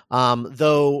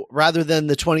 Though rather than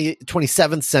the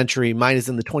 27th century, mine is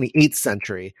in the 28th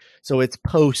century. So it's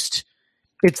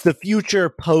the future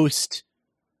post,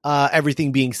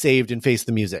 everything being saved and Face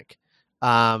the Music.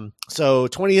 So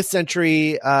 20th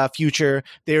century, future,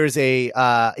 there's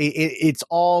it's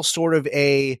all sort of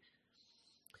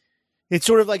it's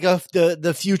sort of like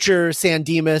the future San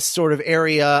Dimas sort of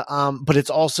area, but it's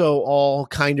also all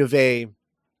kind of a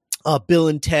Bill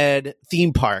and Ted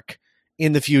theme park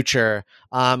in the future,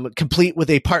 complete with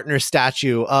a partner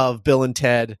statue of Bill and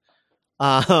Ted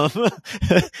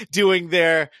doing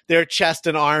their chest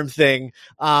and arm thing,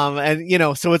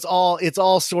 and so it's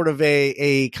all sort of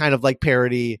a kind of like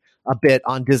parody a bit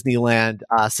on Disneyland,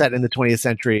 set in the 20th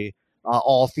century,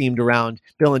 all themed around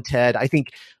Bill and Ted. I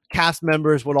think cast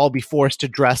members would all be forced to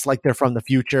dress like they're from the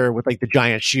future with like the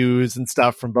giant shoes and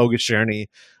stuff from Bogus Journey,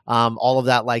 all of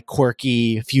that like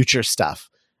quirky future stuff,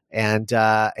 and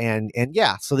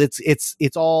yeah, so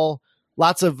it's all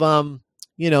lots of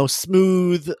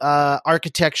smooth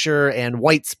architecture and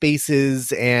white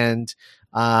spaces and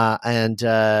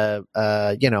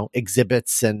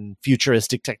exhibits and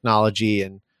futuristic technology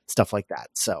and stuff like that.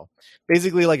 So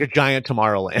basically like a giant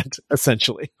Tomorrowland,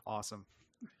 essentially. Awesome.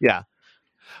 Yeah.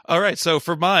 All right, so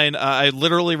for mine, I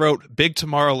literally wrote Big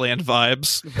Tomorrowland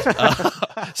vibes,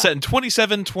 set in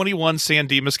 2721 San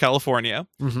Dimas, California.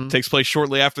 Mm-hmm. Takes place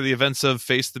shortly after the events of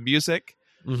Face the Music.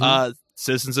 Mm-hmm.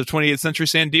 Citizens of 28th century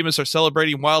San Dimas are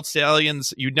celebrating wild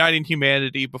stallions uniting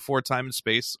humanity before time and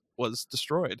space was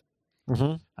destroyed.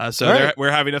 Mm-hmm.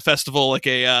 We're having a festival, like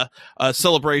a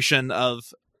celebration of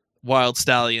wild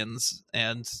stallions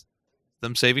and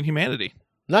them saving humanity.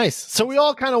 Nice. So we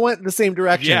all kind of went in the same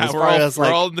direction. Yeah, we're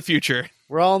all in the future.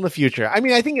 We're all in the future. I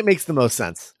mean, I think it makes the most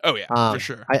sense. Oh yeah, for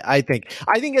sure. I think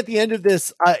at the end of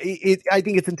this, I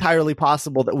think it's entirely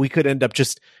possible that we could end up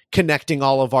just connecting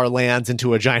all of our lands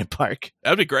into a giant park.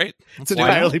 That'd be great. It's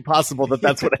entirely possible that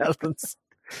that's what happens.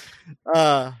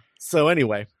 So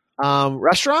anyway,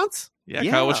 restaurants? Yeah,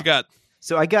 Kyle, what you got?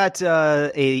 So I got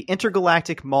a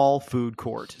intergalactic mall food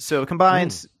court. So it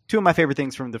combines two of my favorite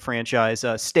things from the franchise.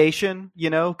 Station,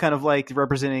 kind of like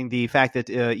representing the fact that,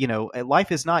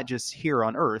 life is not just here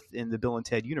on Earth in the Bill and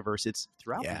Ted universe. It's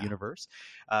throughout the universe.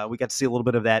 We got to see a little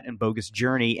bit of that in Bogus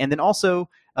Journey. And then also,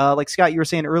 like Scott, you were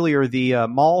saying earlier, the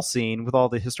mall scene with all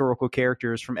the historical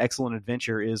characters from Excellent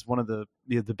Adventure is one of the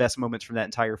best moments from that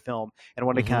entire film. And I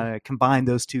want to kind of combine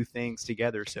those two things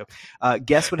together. So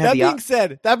guess would have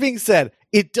That being said,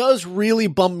 it does really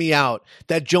bum me out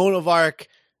that Joan of Arc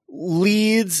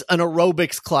leads an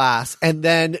aerobics class and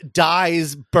then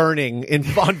dies burning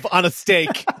on a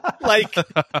stake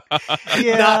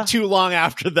not too long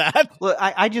after that. Well,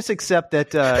 I just accept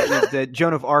that that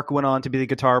Joan of Arc went on to be the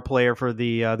guitar player for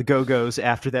the Go-Go's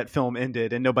after that film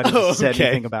ended, and nobody said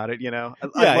anything about it. I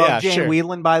love Jane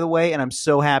Whelan, by the way, and I'm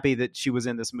so happy that she was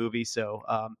in this movie. So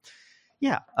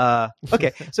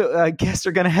okay. So guests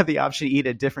are going to have the option to eat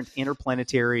at different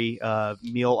interplanetary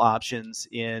meal options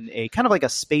in a kind of like a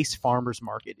space farmer's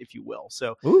market, if you will.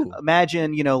 So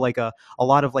imagine, like a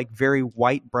lot of like very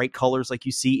white, bright colors like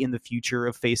you see in the future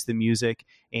of Face the Music,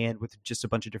 and with just a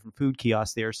bunch of different food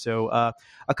kiosks there. So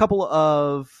a couple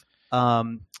of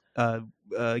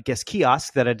guest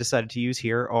kiosks that I decided to use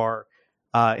here are,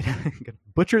 I'm going to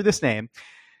butcher this name,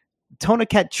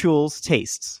 Tonacatchul's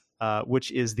Tastes.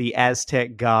 Which is the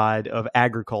Aztec god of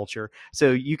agriculture.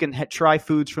 So you can try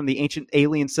foods from the ancient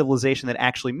alien civilization that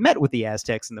actually met with the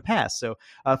Aztecs in the past. So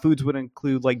foods would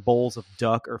include like bowls of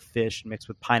duck or fish mixed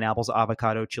with pineapples,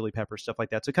 avocado, chili pepper, stuff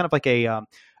like that. So kind of like a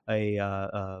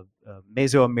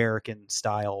Mesoamerican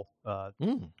style,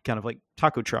 kind of like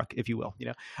taco truck, if you will.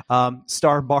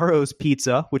 Star Barro's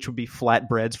Pizza, which would be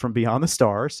flatbreads from beyond the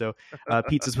stars. So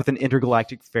pizzas with an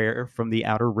intergalactic fare from the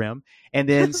outer rim. And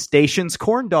then Station's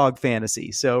Corn Dog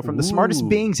Fantasy. So from the smartest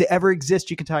beings to ever exist,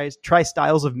 you can try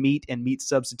styles of meat and meat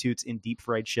substitutes in deep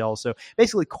fried shells. So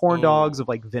basically corn dogs of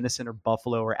like venison or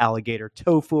buffalo or alligator,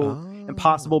 tofu,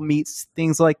 impossible meats,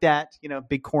 things like that.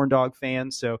 Big corn dog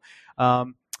fan. So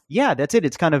yeah, that's it.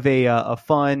 It's kind of a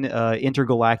fun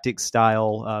intergalactic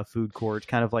style food court,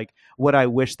 kind of like what I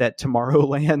wish that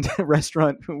Tomorrowland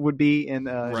restaurant would be in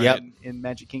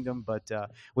Magic Kingdom, but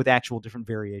with actual different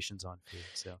variations on food.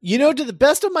 So to the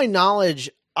best of my knowledge,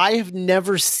 I have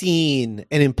never seen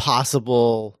an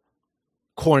Impossible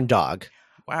corn dog.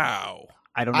 Wow.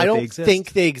 I don't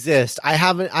think they exist. I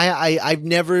haven't. I've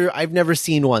never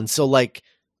seen one. So like.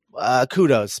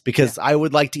 Kudos, because I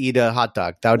would like to eat a hot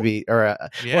dog. That would be,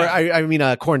 I mean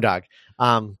a corn dog.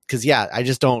 Because I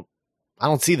just don't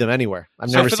see them anywhere.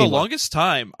 I've never seen for the longest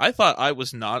time, I thought I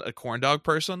was not a corn dog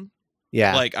person.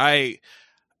 Yeah, like I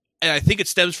think it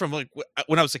stems from like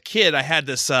when I was a kid. I had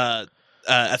this at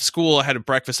school. I had a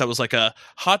breakfast that was like a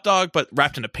hot dog but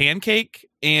wrapped in a pancake,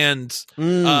 and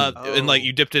like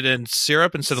you dipped it in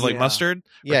syrup instead of like mustard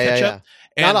or ketchup. Yeah.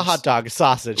 And not a hot dog, a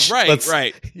sausage. Right.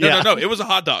 No. It was a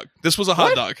hot dog. This was a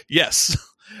hot dog. Yes.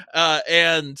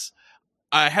 And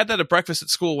I had that at breakfast at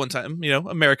school one time,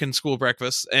 American school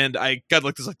breakfast. And I got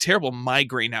like this like terrible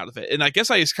migraine out of it. And I guess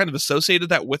I just kind of associated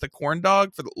that with a corn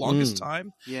dog for the longest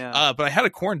time. Yeah. But I had a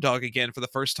corn dog again for the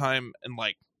first time in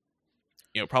like,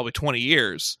 probably 20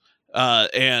 years.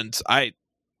 And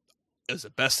it was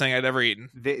the best thing I'd ever eaten.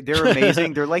 They're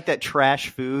amazing. They're like that trash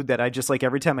food that I just like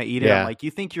every time I eat it. I'm like,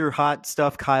 you think you're hot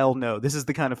stuff, Kyle? No, this is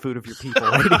the kind of food of your people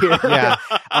right here.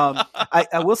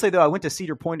 I will say though, I went to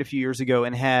Cedar Point a few years ago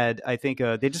and had, I think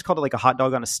they just called it like a hot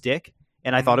dog on a stick.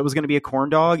 And I thought it was going to be a corn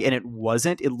dog, and it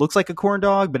wasn't. It looks like a corn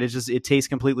dog, but it tastes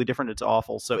completely different. It's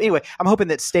awful. So anyway, I'm hoping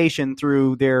that Station,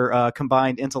 through their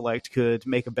combined intellect, could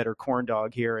make a better corn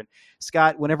dog here. And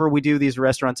Scott, whenever we do these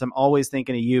restaurants, I'm always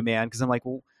thinking of you, man, because I'm like,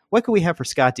 well, what can we have for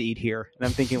Scott to eat here? And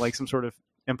I'm thinking like some sort of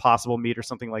Impossible meat or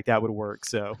something like that would work.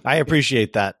 So I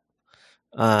appreciate that.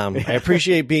 I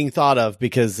appreciate being thought of,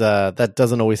 because that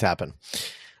doesn't always happen.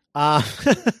 Are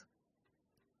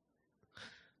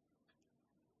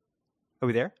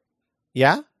we there?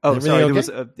 Yeah. Oh, sorry.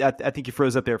 Okay? I think you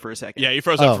froze up there for a second. Yeah, you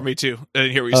froze up for me too. I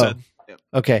didn't hear what you said.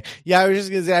 Okay. Yeah, I was just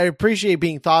going to say I appreciate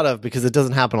being thought of, because it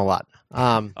doesn't happen a lot.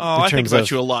 I think about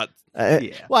you a lot.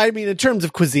 Well, I mean, in terms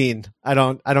of cuisine, I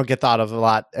don't get thought of a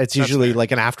lot. It's usually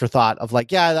like an afterthought of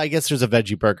like, yeah, I guess there's a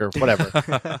veggie burger,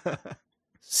 whatever.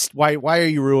 Why are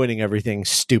you ruining everything,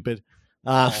 stupid?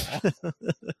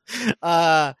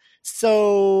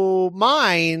 So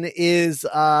mine is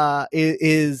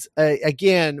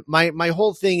again, my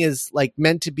whole thing is like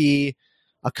meant to be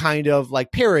a kind of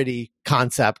like parody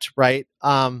concept, right?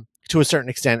 To a certain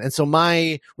extent. And so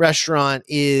my restaurant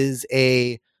is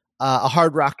a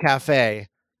Hard Rock Cafe.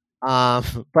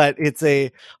 But it's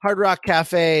a Hard Rock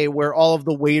Cafe where all of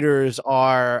the waiters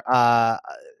are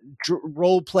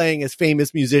role playing as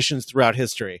famous musicians throughout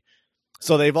history.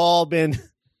 So they've all been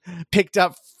picked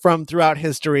up from throughout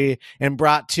history and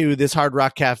brought to this Hard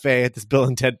Rock Cafe at this Bill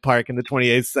and Ted Park in the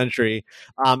 28th century,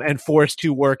 and forced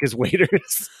to work as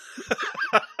waiters.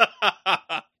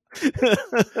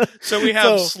 So we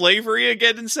have slavery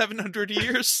again in 700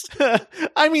 years.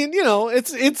 I mean,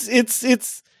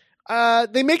 it's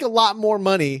they make a lot more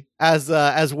money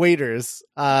as waiters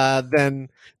than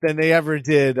they ever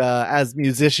did as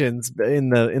musicians in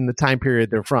the time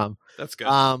period they're from. That's good.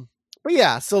 But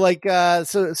yeah, so like all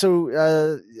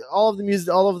of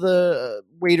the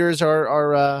waiters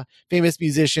are famous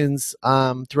musicians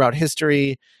throughout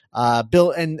history.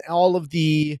 Bill and all of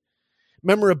the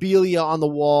memorabilia on the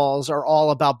walls are all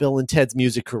about Bill and Ted's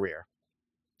music career.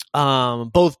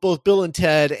 Both Bill and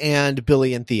Ted and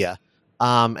Billy and Thea.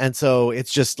 And so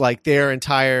it's just like their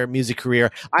entire music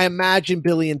career. I imagine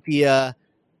Billy and Thea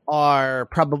are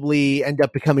probably end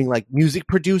up becoming like music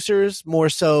producers more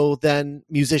so than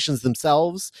musicians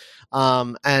themselves.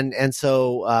 And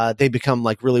so they become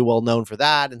like really well known for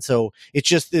that. And so it's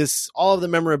just all of the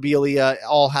memorabilia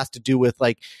all has to do with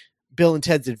like Bill and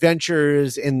Ted's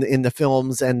adventures in the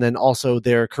films, and then also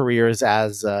their careers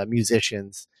as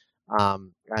musicians.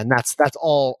 And that's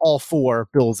all four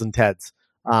Bills and Teds.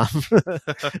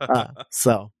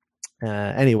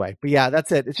 Anyway, but yeah,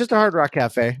 that's it. It's just a Hard Rock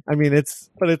Cafe. I mean, it's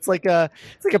like a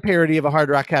parody of a Hard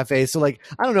Rock Cafe. So like,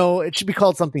 I don't know, it should be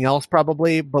called something else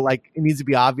probably, but like it needs to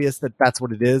be obvious that that's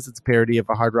what it is. It's a parody of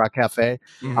a Hard Rock Cafe.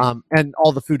 Mm-hmm. And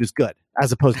all the food is good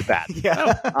as opposed to bad.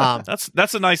 Yeah.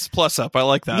 That's a nice plus up. I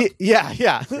like that. Yeah.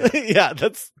 Yeah.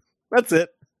 That's it.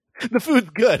 The food's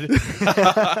good. That's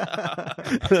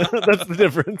the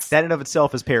difference. That in of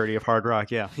itself is parody of Hard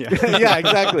Rock. Yeah. Yeah,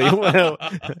 exactly. Well,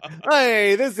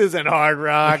 hey, this isn't Hard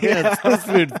Rock. This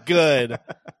food's good.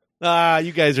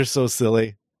 You guys are so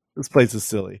silly. This place is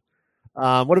silly.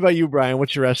 What about you, Brian?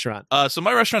 What's your restaurant? So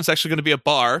my restaurant's actually going to be a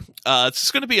bar. It's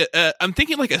just going to be I'm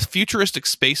thinking like a futuristic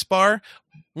space bar,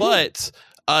 but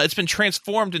it's been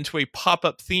transformed into a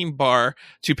pop-up theme bar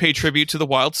to pay tribute to the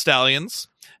Wild Stallions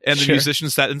and the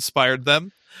musicians that inspired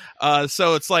them.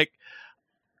 So it's like,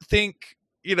 think,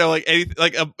 like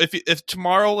if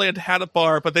Tomorrowland had a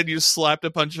bar, but then you just slapped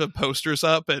a bunch of posters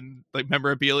up and like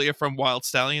memorabilia from Wild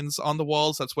Stallions on the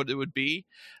walls, that's what it would be.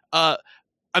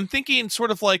 I'm thinking sort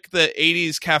of like the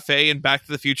 80s cafe in Back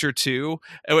to the Future 2,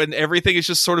 and everything has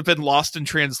just sort of been lost in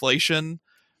translation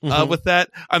with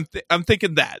that. I'm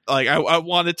thinking that like I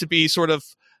want it to be sort of,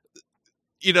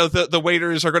 the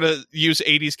waiters are going to use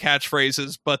 80s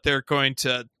catchphrases, but they're going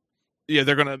to,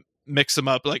 they're going to mix them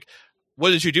up. Like, what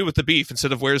did you do with the beef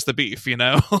instead of where's the beef?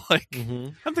 Like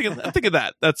I'm thinking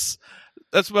that that's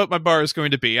what my bar is going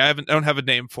to be. I don't have a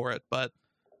name for it, but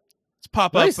it's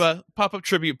pop up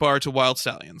tribute bar to Wild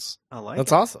Stallions. I like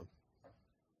that's it. awesome.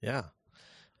 Yeah.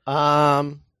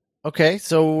 Okay,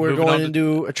 so we're going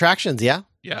into attractions. Yeah.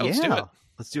 Yeah. Let's do it.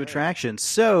 Let's do attractions.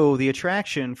 So the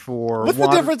attraction for what's the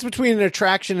difference between an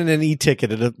attraction and an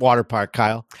e-ticket at a water park,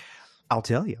 Kyle? I'll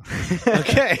tell you.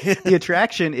 Okay. The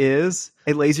attraction is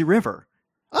a lazy river,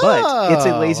 but it's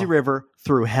a lazy river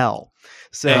through hell.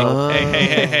 So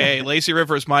hey, Lazy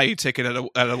River is my e-ticket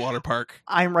at a water park.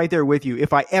 I'm right there with you.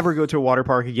 If I ever go to a water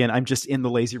park again, I'm just in the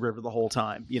lazy river the whole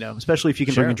time, especially if you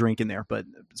can bring a drink in there, but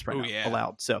it's probably not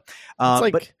allowed. So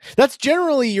but that's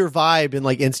generally your vibe in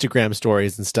like Instagram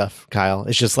stories and stuff, Kyle.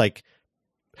 It's just like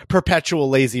perpetual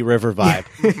lazy river vibe.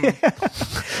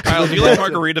 Kyle, do you like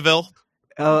Margaritaville?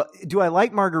 Do I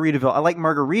like Margaritaville? I like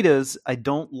margaritas. I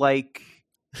don't like...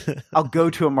 I'll go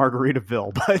to a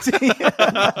Margaritaville,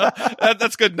 but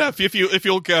that's good enough. If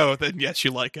you'll go, then yes,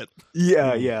 you like it.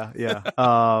 Yeah.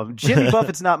 Jimmy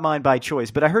Buffett's not mine by choice,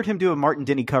 but I heard him do a Martin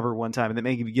Denny cover one time, and that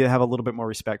made you have a little bit more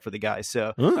respect for the guy.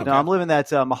 So I'm living that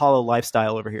Mahalo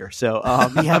lifestyle over here. So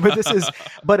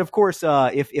but of course,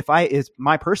 if is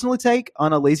my personal take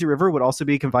on a lazy river would also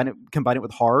be combine it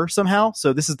with horror somehow.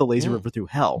 So this is the lazy river through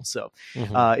hell. So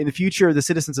in the future, the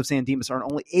citizens of San Dimas aren't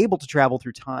only able to travel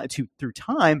through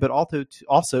time, but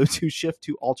also to shift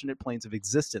to alternate planes of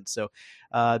existence. So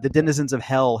the denizens of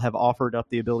hell have offered up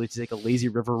the ability to take a lazy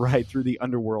river ride through the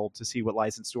underworld to see what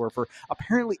lies in store for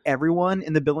apparently everyone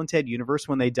in the Bill and Ted universe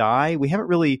when they die. We haven't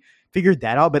really figured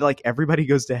that out, but like everybody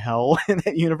goes to hell in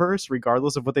that universe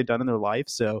regardless of what they've done in their life.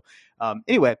 So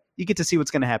anyway, you get to see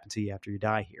what's going to happen to you after you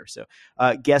die here. So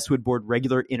guests would board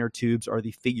regular inner tubes or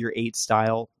the figure 8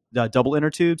 style double inner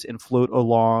tubes and float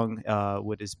along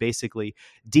what is basically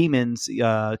demons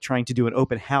trying to do an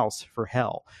open house for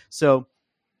hell. So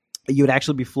you would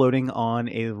actually be floating on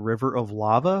a river of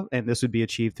lava, and this would be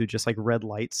achieved through just like red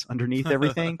lights underneath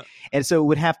everything. And so it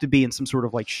would have to be in some sort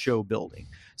of like show building.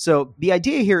 So the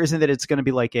idea here isn't that it's going to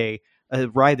be like a a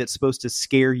ride that's supposed to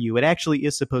scare you. It actually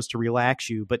is supposed to relax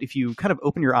you. But if you kind of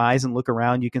open your eyes and look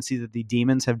around, you can see that the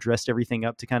demons have dressed everything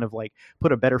up to kind of like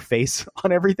put a better face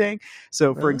on everything.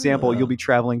 So, for example, you'll be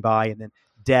traveling by and then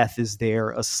Death is there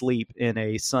asleep in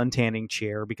a sun tanning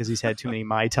chair because he's had too many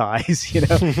Mai Tais,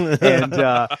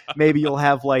 and maybe you'll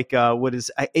have like what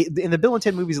is in the Bill and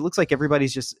Ted movies, it looks like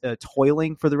everybody's just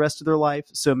toiling for the rest of their life.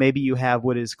 So maybe you have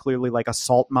what is clearly like a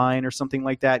salt mine or something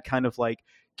like that, kind of like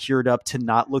cured up to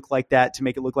not look like that, to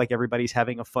make it look like everybody's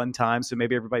having a fun time. So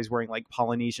maybe everybody's wearing like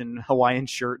Polynesian Hawaiian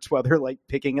shirts while they're like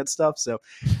picking at stuff. So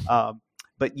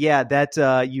but yeah,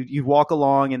 that you walk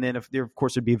along, and then if there, of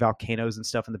course, would be volcanoes and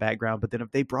stuff in the background. But then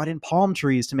if they brought in palm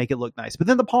trees to make it look nice, but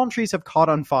then the palm trees have caught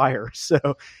on fire. So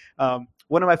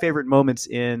one of my favorite moments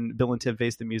in Bill and Ted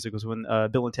Face the Music was when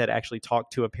Bill and Ted actually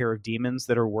talked to a pair of demons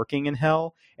that are working in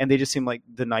hell, and they just seem like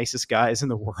the nicest guys in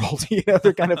the world.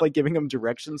 They're kind of like giving them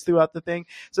directions throughout the thing.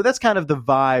 So that's kind of the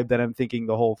vibe that I'm thinking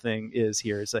the whole thing is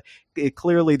here. It's like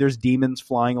clearly there's demons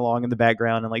flying along in the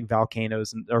background and like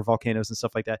volcanoes and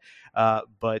stuff like that.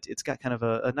 But it's got kind of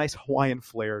a nice Hawaiian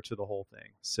flair to the whole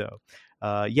thing. So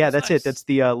that's nice. It. That's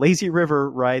the Lazy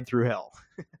River ride through hell.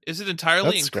 Is it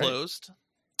entirely enclosed? Great.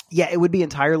 Yeah, it would be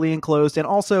entirely enclosed, and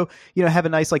also, have a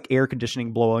nice like air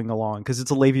conditioning blowing along because it's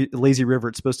a lazy river.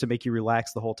 It's supposed to make you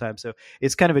relax the whole time. So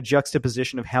it's kind of a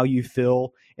juxtaposition of how you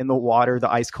feel in the water, the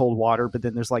ice cold water, but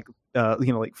then there's like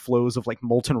like flows of like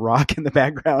molten rock in the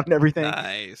background and everything.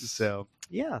 Nice. So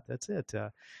yeah, that's it.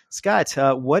 Scott,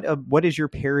 what is your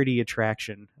parody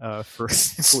attraction for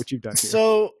what you've done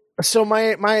here? So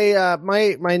my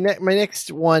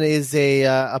next one is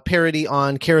a parody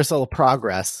on Carousel of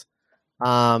Progress.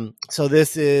 So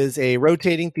this is a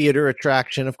rotating theater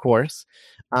attraction, of course,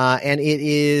 and it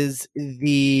is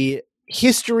the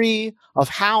history of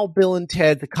how Bill and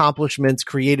Ted's accomplishments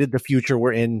created the future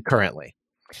we're in currently.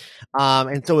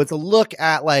 And so it's a look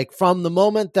at like from the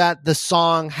moment that the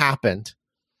song happened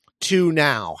to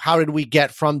now, how did we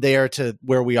get from there to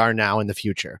where we are now in the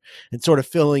future, and sort of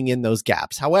filling in those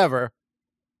gaps. However,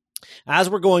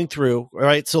 as we're going through,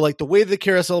 right, so like the way the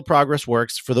Carousel of Progress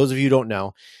works, for those of you who don't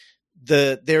know,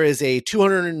 there is a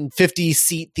 250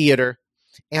 seat theater,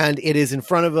 and it is in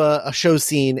front of a show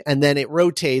scene, and then it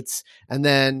rotates, and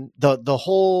then the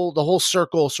whole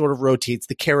circle sort of rotates,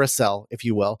 the carousel, if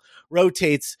you will,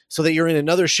 rotates so that you're in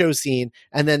another show scene,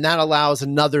 and then that allows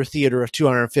another theater of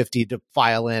 250 to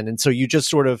file in, and so you just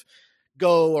sort of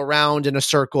go around in a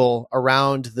circle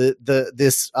around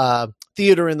this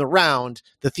theater in the round.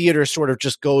 The theater sort of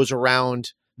just goes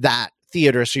around that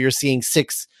theater, so you're seeing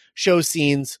 6 show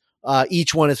scenes.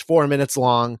 Each one is 4 minutes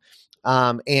long.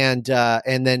 And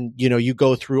then, you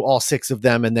go through all 6 of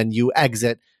them, and then you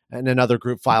exit and another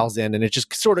group files in, and it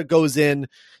just sort of goes in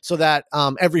so that,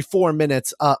 every 4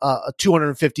 minutes,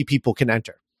 250 people can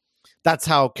enter. That's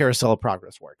how Carousel of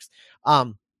Progress works.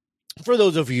 For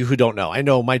those of you who don't know, I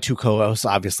know my 2 co-hosts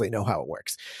obviously know how it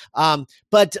works.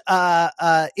 But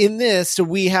in this, so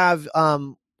we have,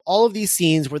 all of these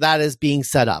scenes where that is being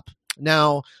set up.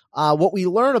 Now, what we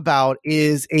learn about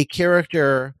is a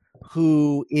character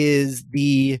who is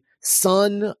the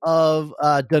son of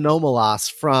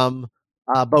Denomalos from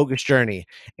Bogus Journey,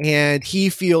 and he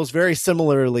feels very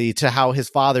similarly to how his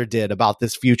father did about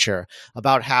this future,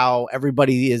 about how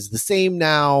everybody is the same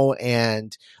now,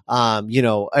 and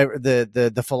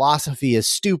the philosophy is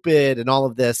stupid and all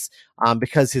of this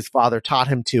because his father taught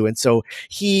him to, and so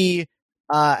he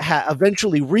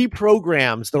eventually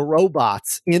reprograms the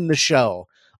robots in the show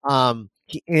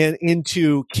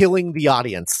into killing the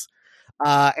audience.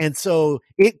 And so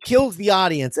it kills the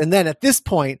audience. And then at this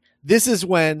point, this is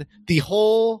when the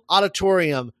whole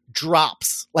auditorium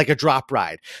drops like a drop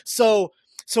ride. So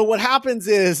what happens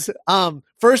is,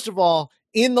 first of all,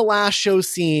 in the last show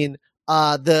scene,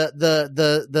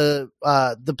 the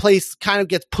place kind of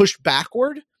gets pushed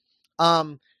backward.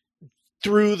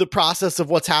 Through the process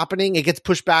of what's happening, it gets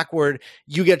pushed backward.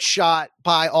 You get shot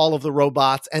by all of the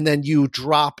robots, and then you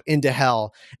drop into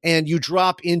hell, and you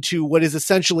drop into what is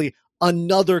essentially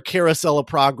another Carousel of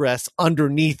Progress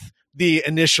underneath the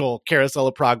initial Carousel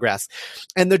of Progress.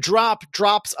 And the drop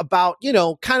drops about,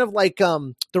 kind of like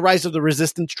the Rise of the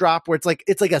Resistance drop, where it's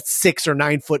like a 6 or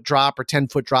 9 foot drop or 10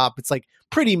 foot drop. It's like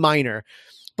pretty minor.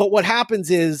 But what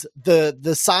happens is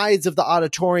the sides of the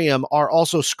auditorium are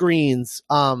also screens,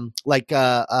 like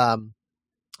in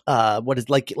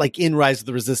Rise of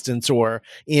the Resistance or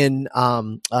in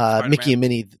Mickey and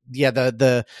Minnie. Yeah,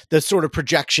 the sort of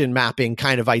projection mapping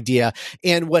kind of idea.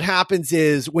 And what happens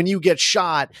is when you get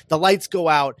shot, the lights go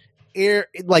out. air,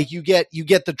 like you get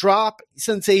the drop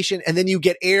sensation, and then you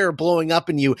get air blowing up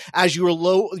in you as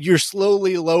you're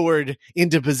slowly lowered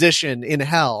into position in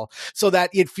hell, so that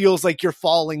it feels like you're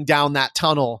falling down that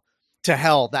tunnel to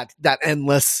hell, that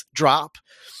endless drop.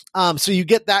 So you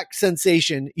get that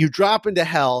sensation, you drop into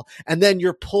hell, and then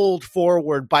you're pulled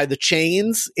forward by the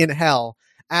chains in hell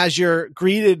as you're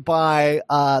greeted by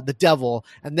the devil.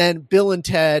 And then Bill and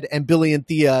Ted and Billy and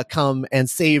Thea come and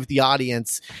save the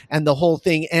audience. And the whole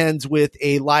thing ends with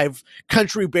a live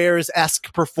Country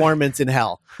Bears-esque performance in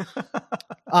hell.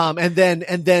 And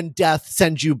then death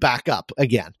sends you back up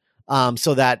again.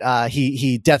 So that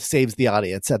he death saves the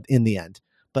audience in the end.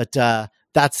 But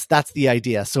that's the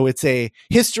idea. So it's a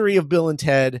history of Bill and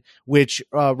Ted, which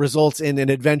results in an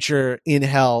adventure in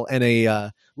hell and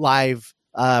a live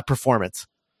performance.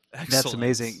 Excellent. That's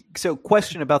amazing. So,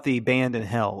 question about the band in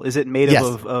hell: is it made Yes.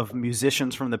 up of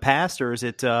musicians from the past, or is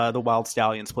it the Wild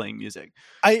Stallions playing music?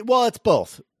 Well, it's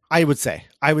both. I would say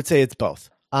it's both.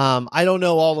 I don't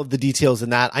know all of the details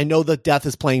in that. I know that Death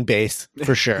is playing bass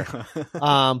for sure.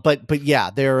 But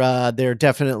yeah, they're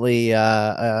definitely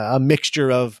a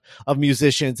mixture of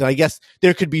musicians. And I guess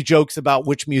there could be jokes about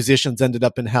which musicians ended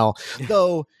up in hell.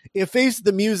 Though, if Face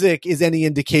the Music is any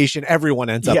indication, everyone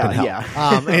ends up in hell.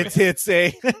 Yeah.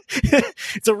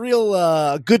 It's a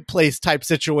real Good Place type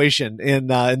situation in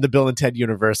the Bill and Ted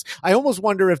universe. I almost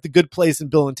wonder if the Good Place and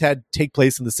Bill and Ted take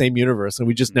place in the same universe, and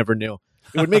we just never knew.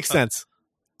 It would make sense.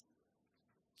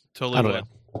 Totally I don't would.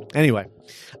 know. Anyway,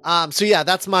 so yeah,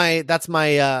 that's my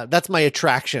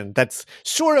attraction. That's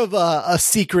sort of a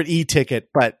secret e-ticket,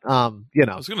 but I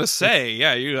was gonna say,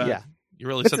 yeah, you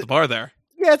really set the bar there.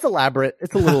 Yeah, it's elaborate.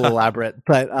 It's a little elaborate,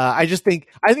 but I think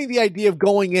the idea of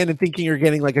going in and thinking you're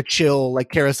getting like a chill,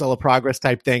 like Carousel of Progress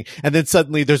type thing, and then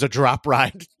suddenly there's a drop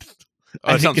ride.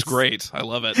 Oh, it sounds great. I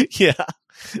love it. Yeah.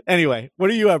 Anyway, what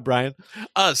do you have, Brian?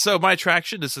 So my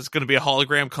attraction is it's going to be a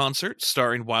hologram concert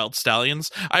starring Wild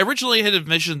Stallions. I originally had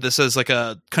envisioned this as like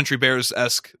a Country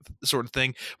Bears-esque sort of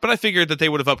thing, but I figured that they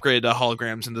would have upgraded to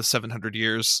holograms in the 700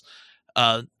 years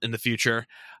in the future.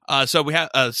 So we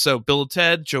have so Bill and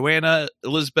Ted, Joanna,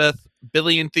 Elizabeth,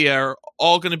 Billy and Thea are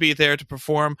all going to be there to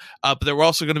perform, but they're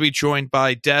also going to be joined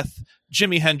by Death,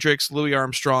 Jimi Hendrix, Louis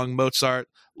Armstrong, Mozart,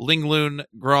 Ling Loon,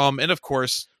 Grom, and of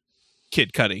course,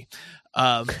 Kid Cudi.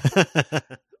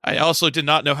 I also did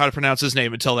not know how to pronounce his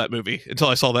name until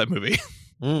I saw that movie.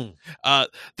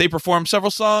 They perform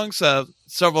several songs, they're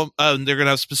going to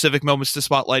have specific moments to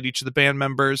spotlight each of the band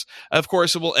members. Of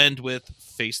course, it will end with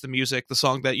Face the Music, the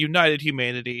song that united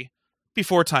humanity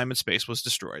before time and space was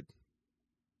destroyed.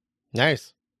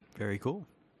 Nice. Very cool.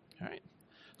 All right.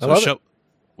 I love it.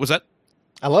 Was that?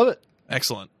 I love it.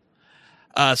 Excellent.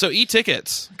 So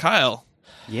e-tickets, Kyle.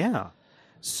 Yeah.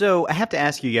 So I have to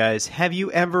ask you guys, have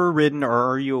you ever ridden or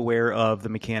are you aware of the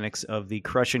mechanics of the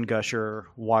Crush and Gusher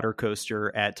water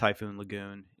coaster at Typhoon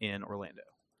Lagoon in Orlando?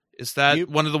 Is that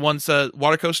one of the ones,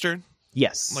 water coaster?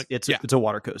 Yes, it's a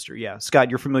water coaster. Yeah, Scott,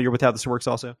 you're familiar with how this works,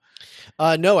 also?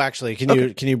 No, actually,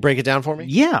 can you break it down for me?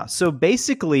 Yeah, so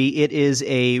basically, it is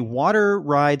a water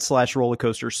ride / roller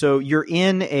coaster. So you're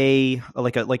in a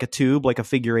tube, like a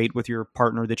figure eight, with your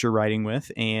partner that you're riding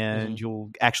with, and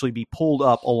you'll actually be pulled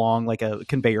up along like a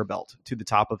conveyor belt to the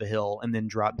top of a hill, and then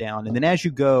drop down. And then as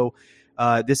you go,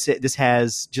 this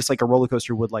has, just like a roller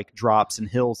coaster would, like drops and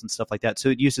hills and stuff like that. So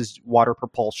it uses water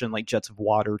propulsion, like jets of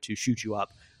water, to shoot you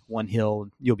up one hill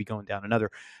and you'll be going down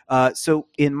another. So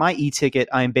in my e-ticket,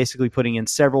 I'm basically putting in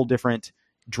several different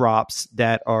drops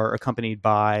that are accompanied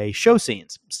by show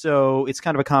scenes. So it's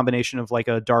kind of a combination of like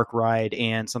a dark ride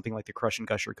and something like the Crush and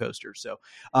Gusher coaster. So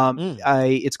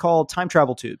it's called Time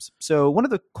Travel Tubes. So one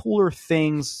of the cooler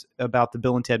things about the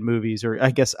Bill and Ted movies, or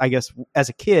I guess as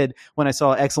a kid, when I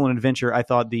saw Excellent Adventure, I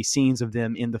thought the scenes of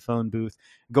them in the phone booth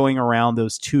going around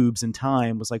those tubes in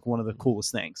time was like one of the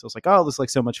coolest things. I was like, oh, this is like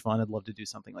so much fun. I'd love to do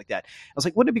something like that. I was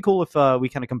like, wouldn't it be cool if we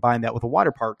kind of combine that with a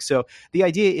water park? So the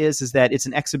idea is that it's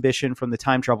an exhibition from the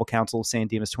Time Travel Council of San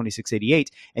Dimas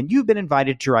 2688, and you've been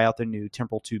invited to try out their new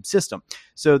temporal tube system.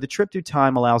 So the trip through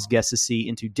time allows guests to see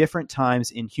into different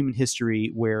times in human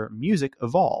history where music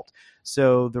evolved.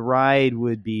 So the ride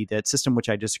would be that system which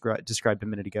I described a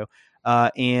minute ago.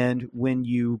 And when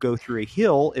you go through a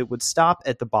hill, it would stop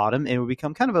at the bottom and it would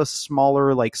become kind of a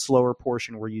smaller, like slower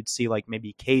portion where you'd see like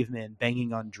maybe cavemen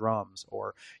banging on drums,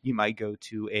 or you might go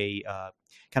to a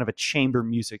kind of a chamber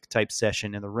music type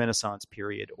session in the Renaissance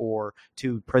period, or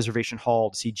to Preservation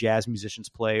Hall to see jazz musicians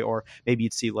play, or maybe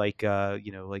you'd see like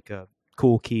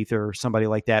Kool Keith or somebody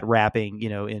like that rapping,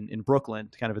 in Brooklyn,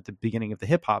 kind of at the beginning of the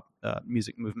hip hop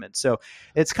music movement. So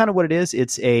it's kind of what it is.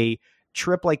 It's a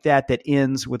trip like that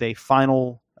ends with a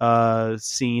final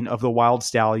scene of the Wild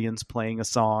Stallions playing a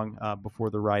song before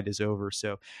the ride is over.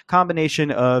 So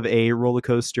combination of a roller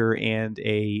coaster and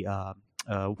a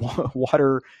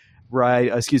water ride,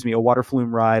 a water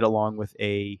flume ride, along with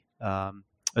a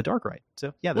dark ride.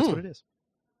 So yeah, that's what it is.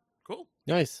 Cool.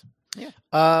 Nice. Yeah.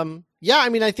 Yeah, I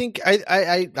mean, I think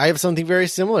I have something very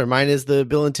similar. Mine is the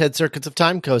Bill and Ted Circuits of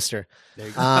Time coaster. There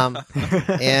you go.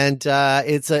 And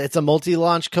it's a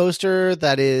multi-launch coaster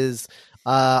that is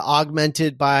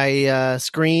augmented by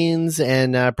screens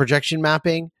and projection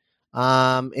mapping,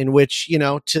 in which,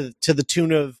 to the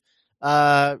tune of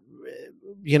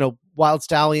Wild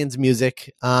Stallions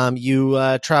music,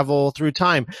 you travel through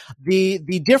time.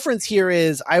 The difference here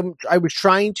is I was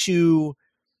trying to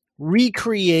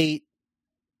recreate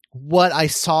what I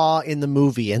saw in the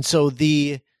movie, and so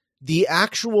the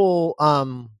actual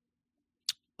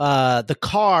the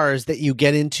cars that you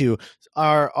get into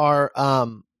are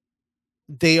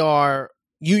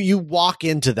you walk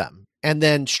into them and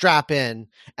then strap in,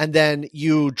 and then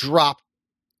you drop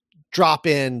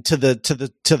in to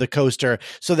the coaster,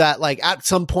 so that like at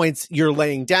some points you're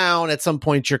laying down, at some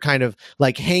points you're kind of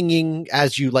like hanging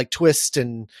as you like twist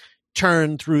and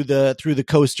turn through the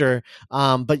coaster.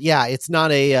 But yeah, it's not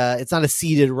a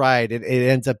seated ride. It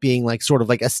ends up being like sort of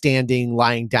like a standing,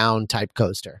 lying down type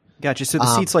coaster. Gotcha. So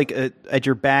the seat's like at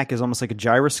your back is almost like a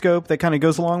gyroscope that kind of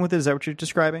goes along with it. Is that what you're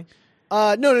describing?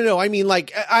 No. I mean,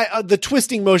 like the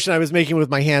twisting motion I was making with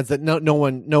my hands that no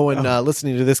one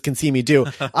listening to this can see me do.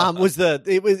 Was the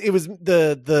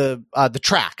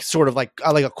track, sort of like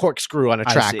a corkscrew on a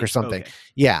track or something. Okay.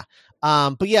 Yeah.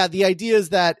 But yeah, the idea is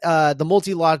that the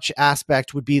multi-launch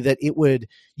aspect would be that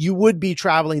you would be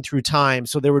traveling through time.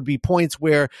 So there would be points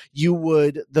where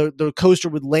the coaster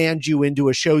would land you into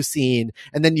a show scene,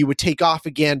 and then you would take off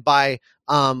again by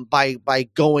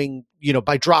going,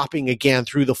 by dropping again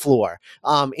through the floor,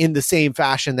 in the same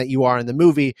fashion that you are in the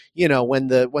movie.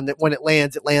 When it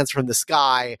lands from the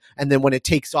sky, and then when it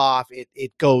takes off,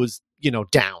 it goes,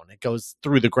 down, it goes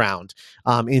through the ground,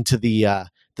 into the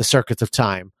circuits of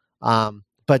time.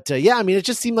 But yeah, I mean, it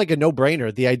just seemed like a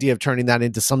no-brainer, the idea of turning that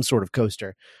into some sort of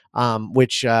coaster,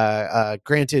 which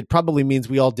granted probably means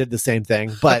we all did the same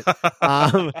thing, but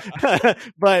I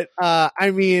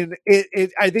mean,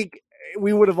 I think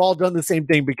we would have all done the same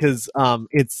thing, because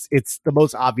it's the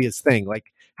most obvious thing.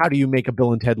 Like, how do you make a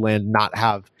Bill and Ted Land not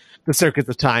have the Circuits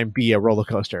of Time be a roller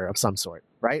coaster of some sort,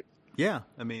 right? Yeah,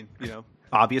 I mean,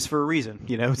 obvious for a reason.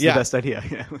 It's the best idea.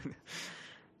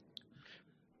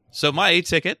 So my A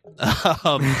ticket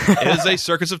is a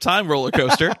Circuits of Time roller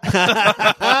coaster.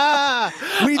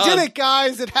 We did it,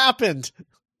 guys. It happened.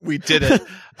 We did it.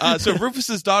 So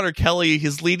Rufus's daughter, Kelly,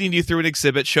 is leading you through an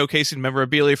exhibit showcasing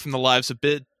memorabilia from the lives of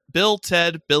Bill,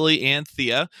 Ted, Billy, and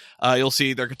Thea. You'll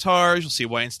see their guitars. You'll see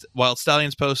Wild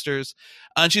Stallions posters.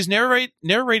 And she's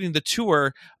narrating the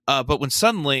tour, but when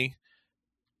suddenly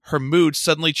her mood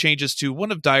suddenly changes to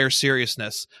one of dire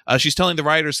seriousness. She's telling the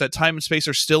riders that time and space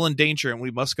are still in danger, and we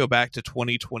must go back to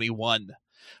 2021.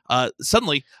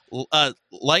 Suddenly,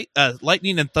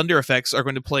 lightning and thunder effects are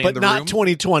going to play in the room. But not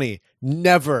 2020.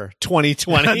 Never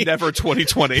 2020. Never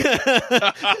 2020.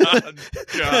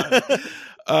 God.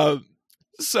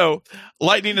 So,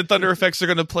 lightning and thunder effects are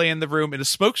going to play in the room, and a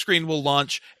smoke screen will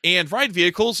launch, and ride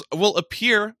vehicles will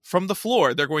appear from the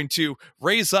floor. They're going to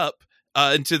raise up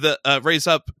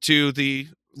to the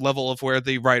level of where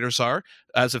the riders are,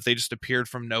 as if they just appeared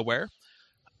from nowhere.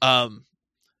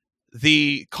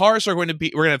 The cars are we're going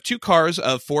to have 2 cars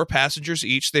of 4 passengers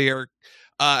each. They are,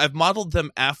 I've modeled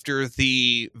them after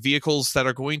the vehicles that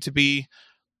are going to be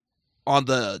on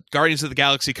the Guardians of the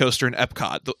Galaxy coaster in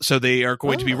Epcot. So they are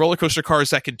going to be roller coaster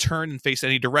cars that can turn and face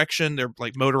any direction. They're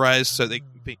like motorized, so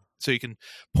you can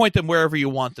point them wherever you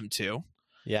want them to.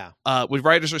 Yeah. When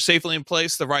riders are safely in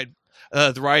place, the ride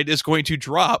is going to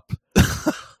drop.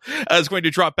 Is going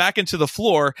to drop back into the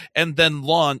floor and then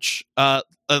launch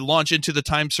into the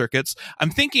time circuits. I'm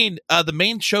thinking the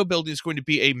main show building is going to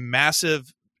be a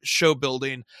massive show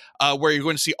building where you're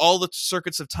going to see all the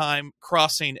circuits of time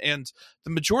crossing, and the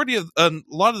majority of a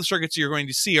lot of the circuits you're going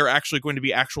to see are actually going to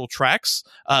be actual tracks.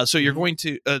 So you're going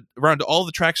to around all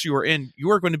the tracks you are in,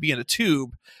 you are going to be in a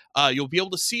tube. You'll be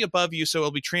able to see above you, so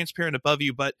it'll be transparent above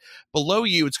you, but below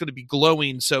you it's going to be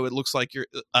glowing, so it looks like you're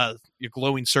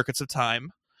glowing circuits of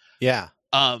time. Yeah.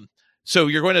 So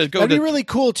you're going to go. That'd be really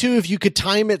cool too if you could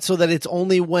time it so that it's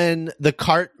only when the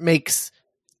cart makes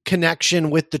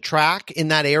connection with the track in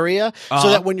that area,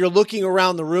 so that when you're looking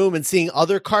around the room and seeing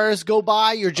other cars go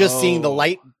by, you're just seeing the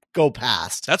light go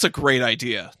past. That's a great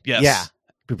idea. Yes. Yeah.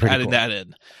 Be pretty adding cool. that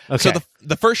in. Okay. So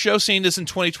the first show scene is in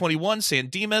 2021. San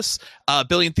Dimas.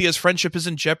 Billy and Thea's friendship is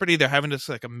in jeopardy. They're having this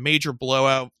like a major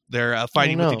blowout. They're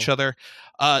fighting with each other.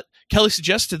 Kelly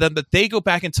suggests to them that they go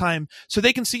back in time so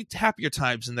they can see happier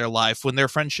times in their life when their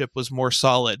friendship was more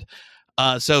solid.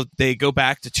 So they go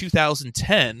back to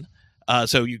 2010.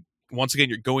 So once again,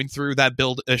 you're going through that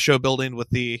show building with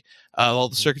the all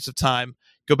the circuits of time.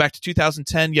 Go back to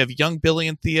 2010. You have young Billy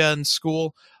and Thea in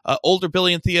school. Older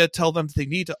Billy and Thea tell them they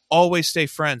need to always stay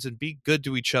friends and be good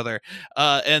to each other.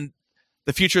 And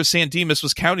the future of San Dimas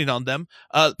was counting on them.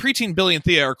 Preteen Billy and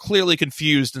Thea are clearly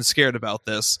confused and scared about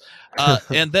this.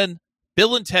 And then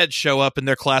Bill and Ted show up in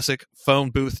their classic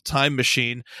phone booth time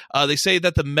machine. They say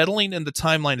that the meddling in the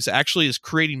timeline is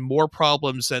creating more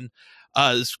problems than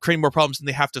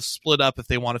they have to split up if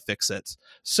they want to fix it.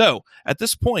 So at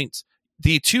this point,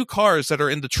 the two cars that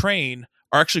are in the train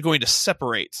are actually going to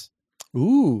separate.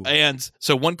 Ooh. And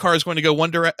so one car is going to go one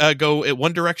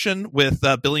direction with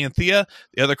Billy and Thea.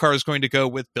 The other car is going to go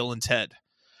with Bill and Ted.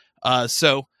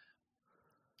 So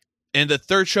in the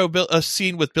third show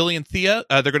scene with Billy and Thea,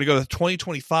 they're going to go to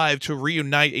 2025 to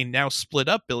reunite a now split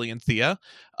up Billy and Thea.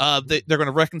 They're going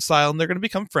to reconcile and they're going to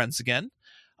become friends again.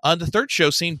 On the third show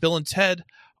scene, Bill and Ted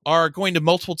are going to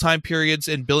multiple time periods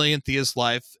in Billy and Thea's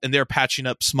life, and they're patching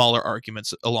up smaller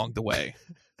arguments along the way.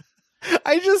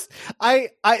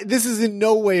 This is in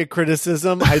no way a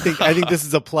criticism. I think this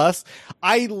is a plus.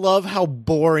 I love how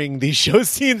boring these show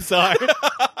scenes are.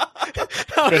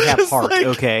 They have heart,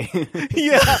 okay.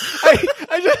 Yeah.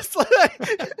 I just like,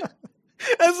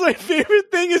 that's my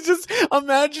favorite thing is just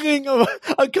imagining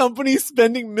a company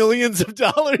spending millions of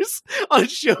dollars on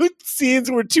show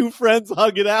scenes where two friends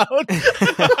hug it out.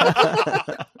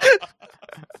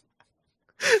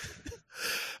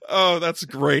 Oh, that's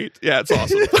great. Yeah, it's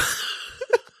awesome.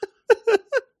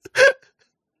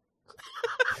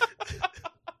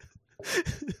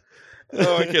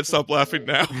 Oh, I can't stop laughing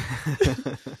now.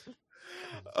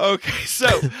 Okay, so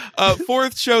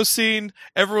fourth show scene,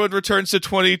 everyone returns to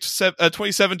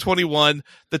 2721.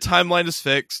 The timeline is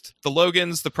fixed. The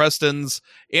Logans, the Prestons,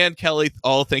 and Kelly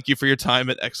all thank you for your time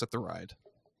at Exit the Ride.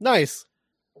 Nice.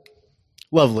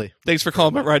 Lovely. Thanks for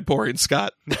calling my ride boring,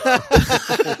 Scott. I'm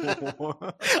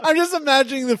just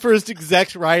imagining the first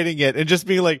execs writing it and just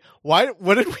being like, what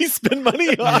did we spend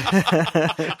money on?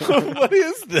 What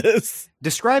is this?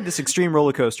 Describe this extreme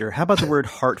roller coaster. How about the word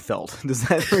heartfelt? Is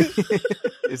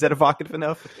that evocative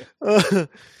enough?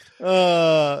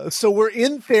 So we're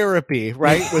in therapy,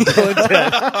 right? With Bill and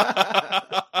Ted.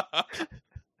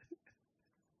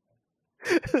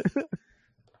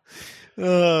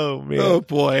 Oh man. Oh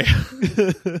boy.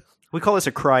 We call this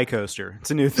a cry coaster. It's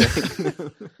a new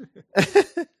thing.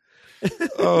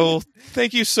 Oh,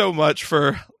 thank you so much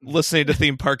for listening to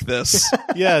Theme Park This.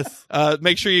 Yes.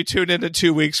 Make sure you tune in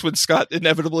 2 weeks when Scott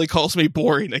inevitably calls me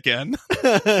boring again.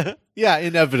 Yeah,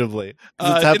 inevitably.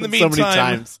 It's happened in the meantime, so many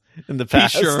times in the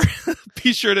past.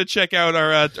 Be sure to check out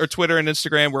our Twitter and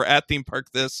Instagram. We're at Theme Park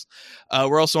This.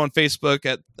 We're also on Facebook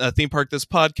at Theme Park This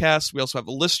Podcast. We also have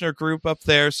a listener group up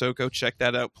there, so go check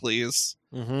that out, please.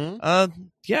 Mm-hmm.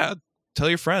 Yeah, tell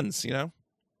your friends.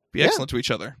 Be excellent to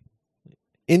each other.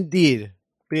 Indeed,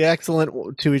 be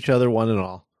excellent to each other, one and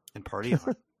all, and party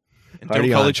on. And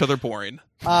don't call each other boring.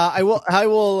 I will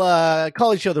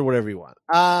call each other whatever you want.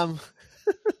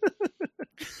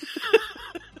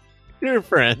 You're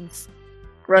friends,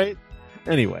 right?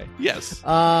 Anyway, yes.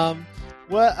 Yeah.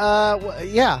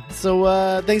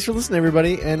 So thanks for listening,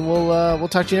 everybody, and we'll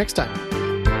talk to you next time.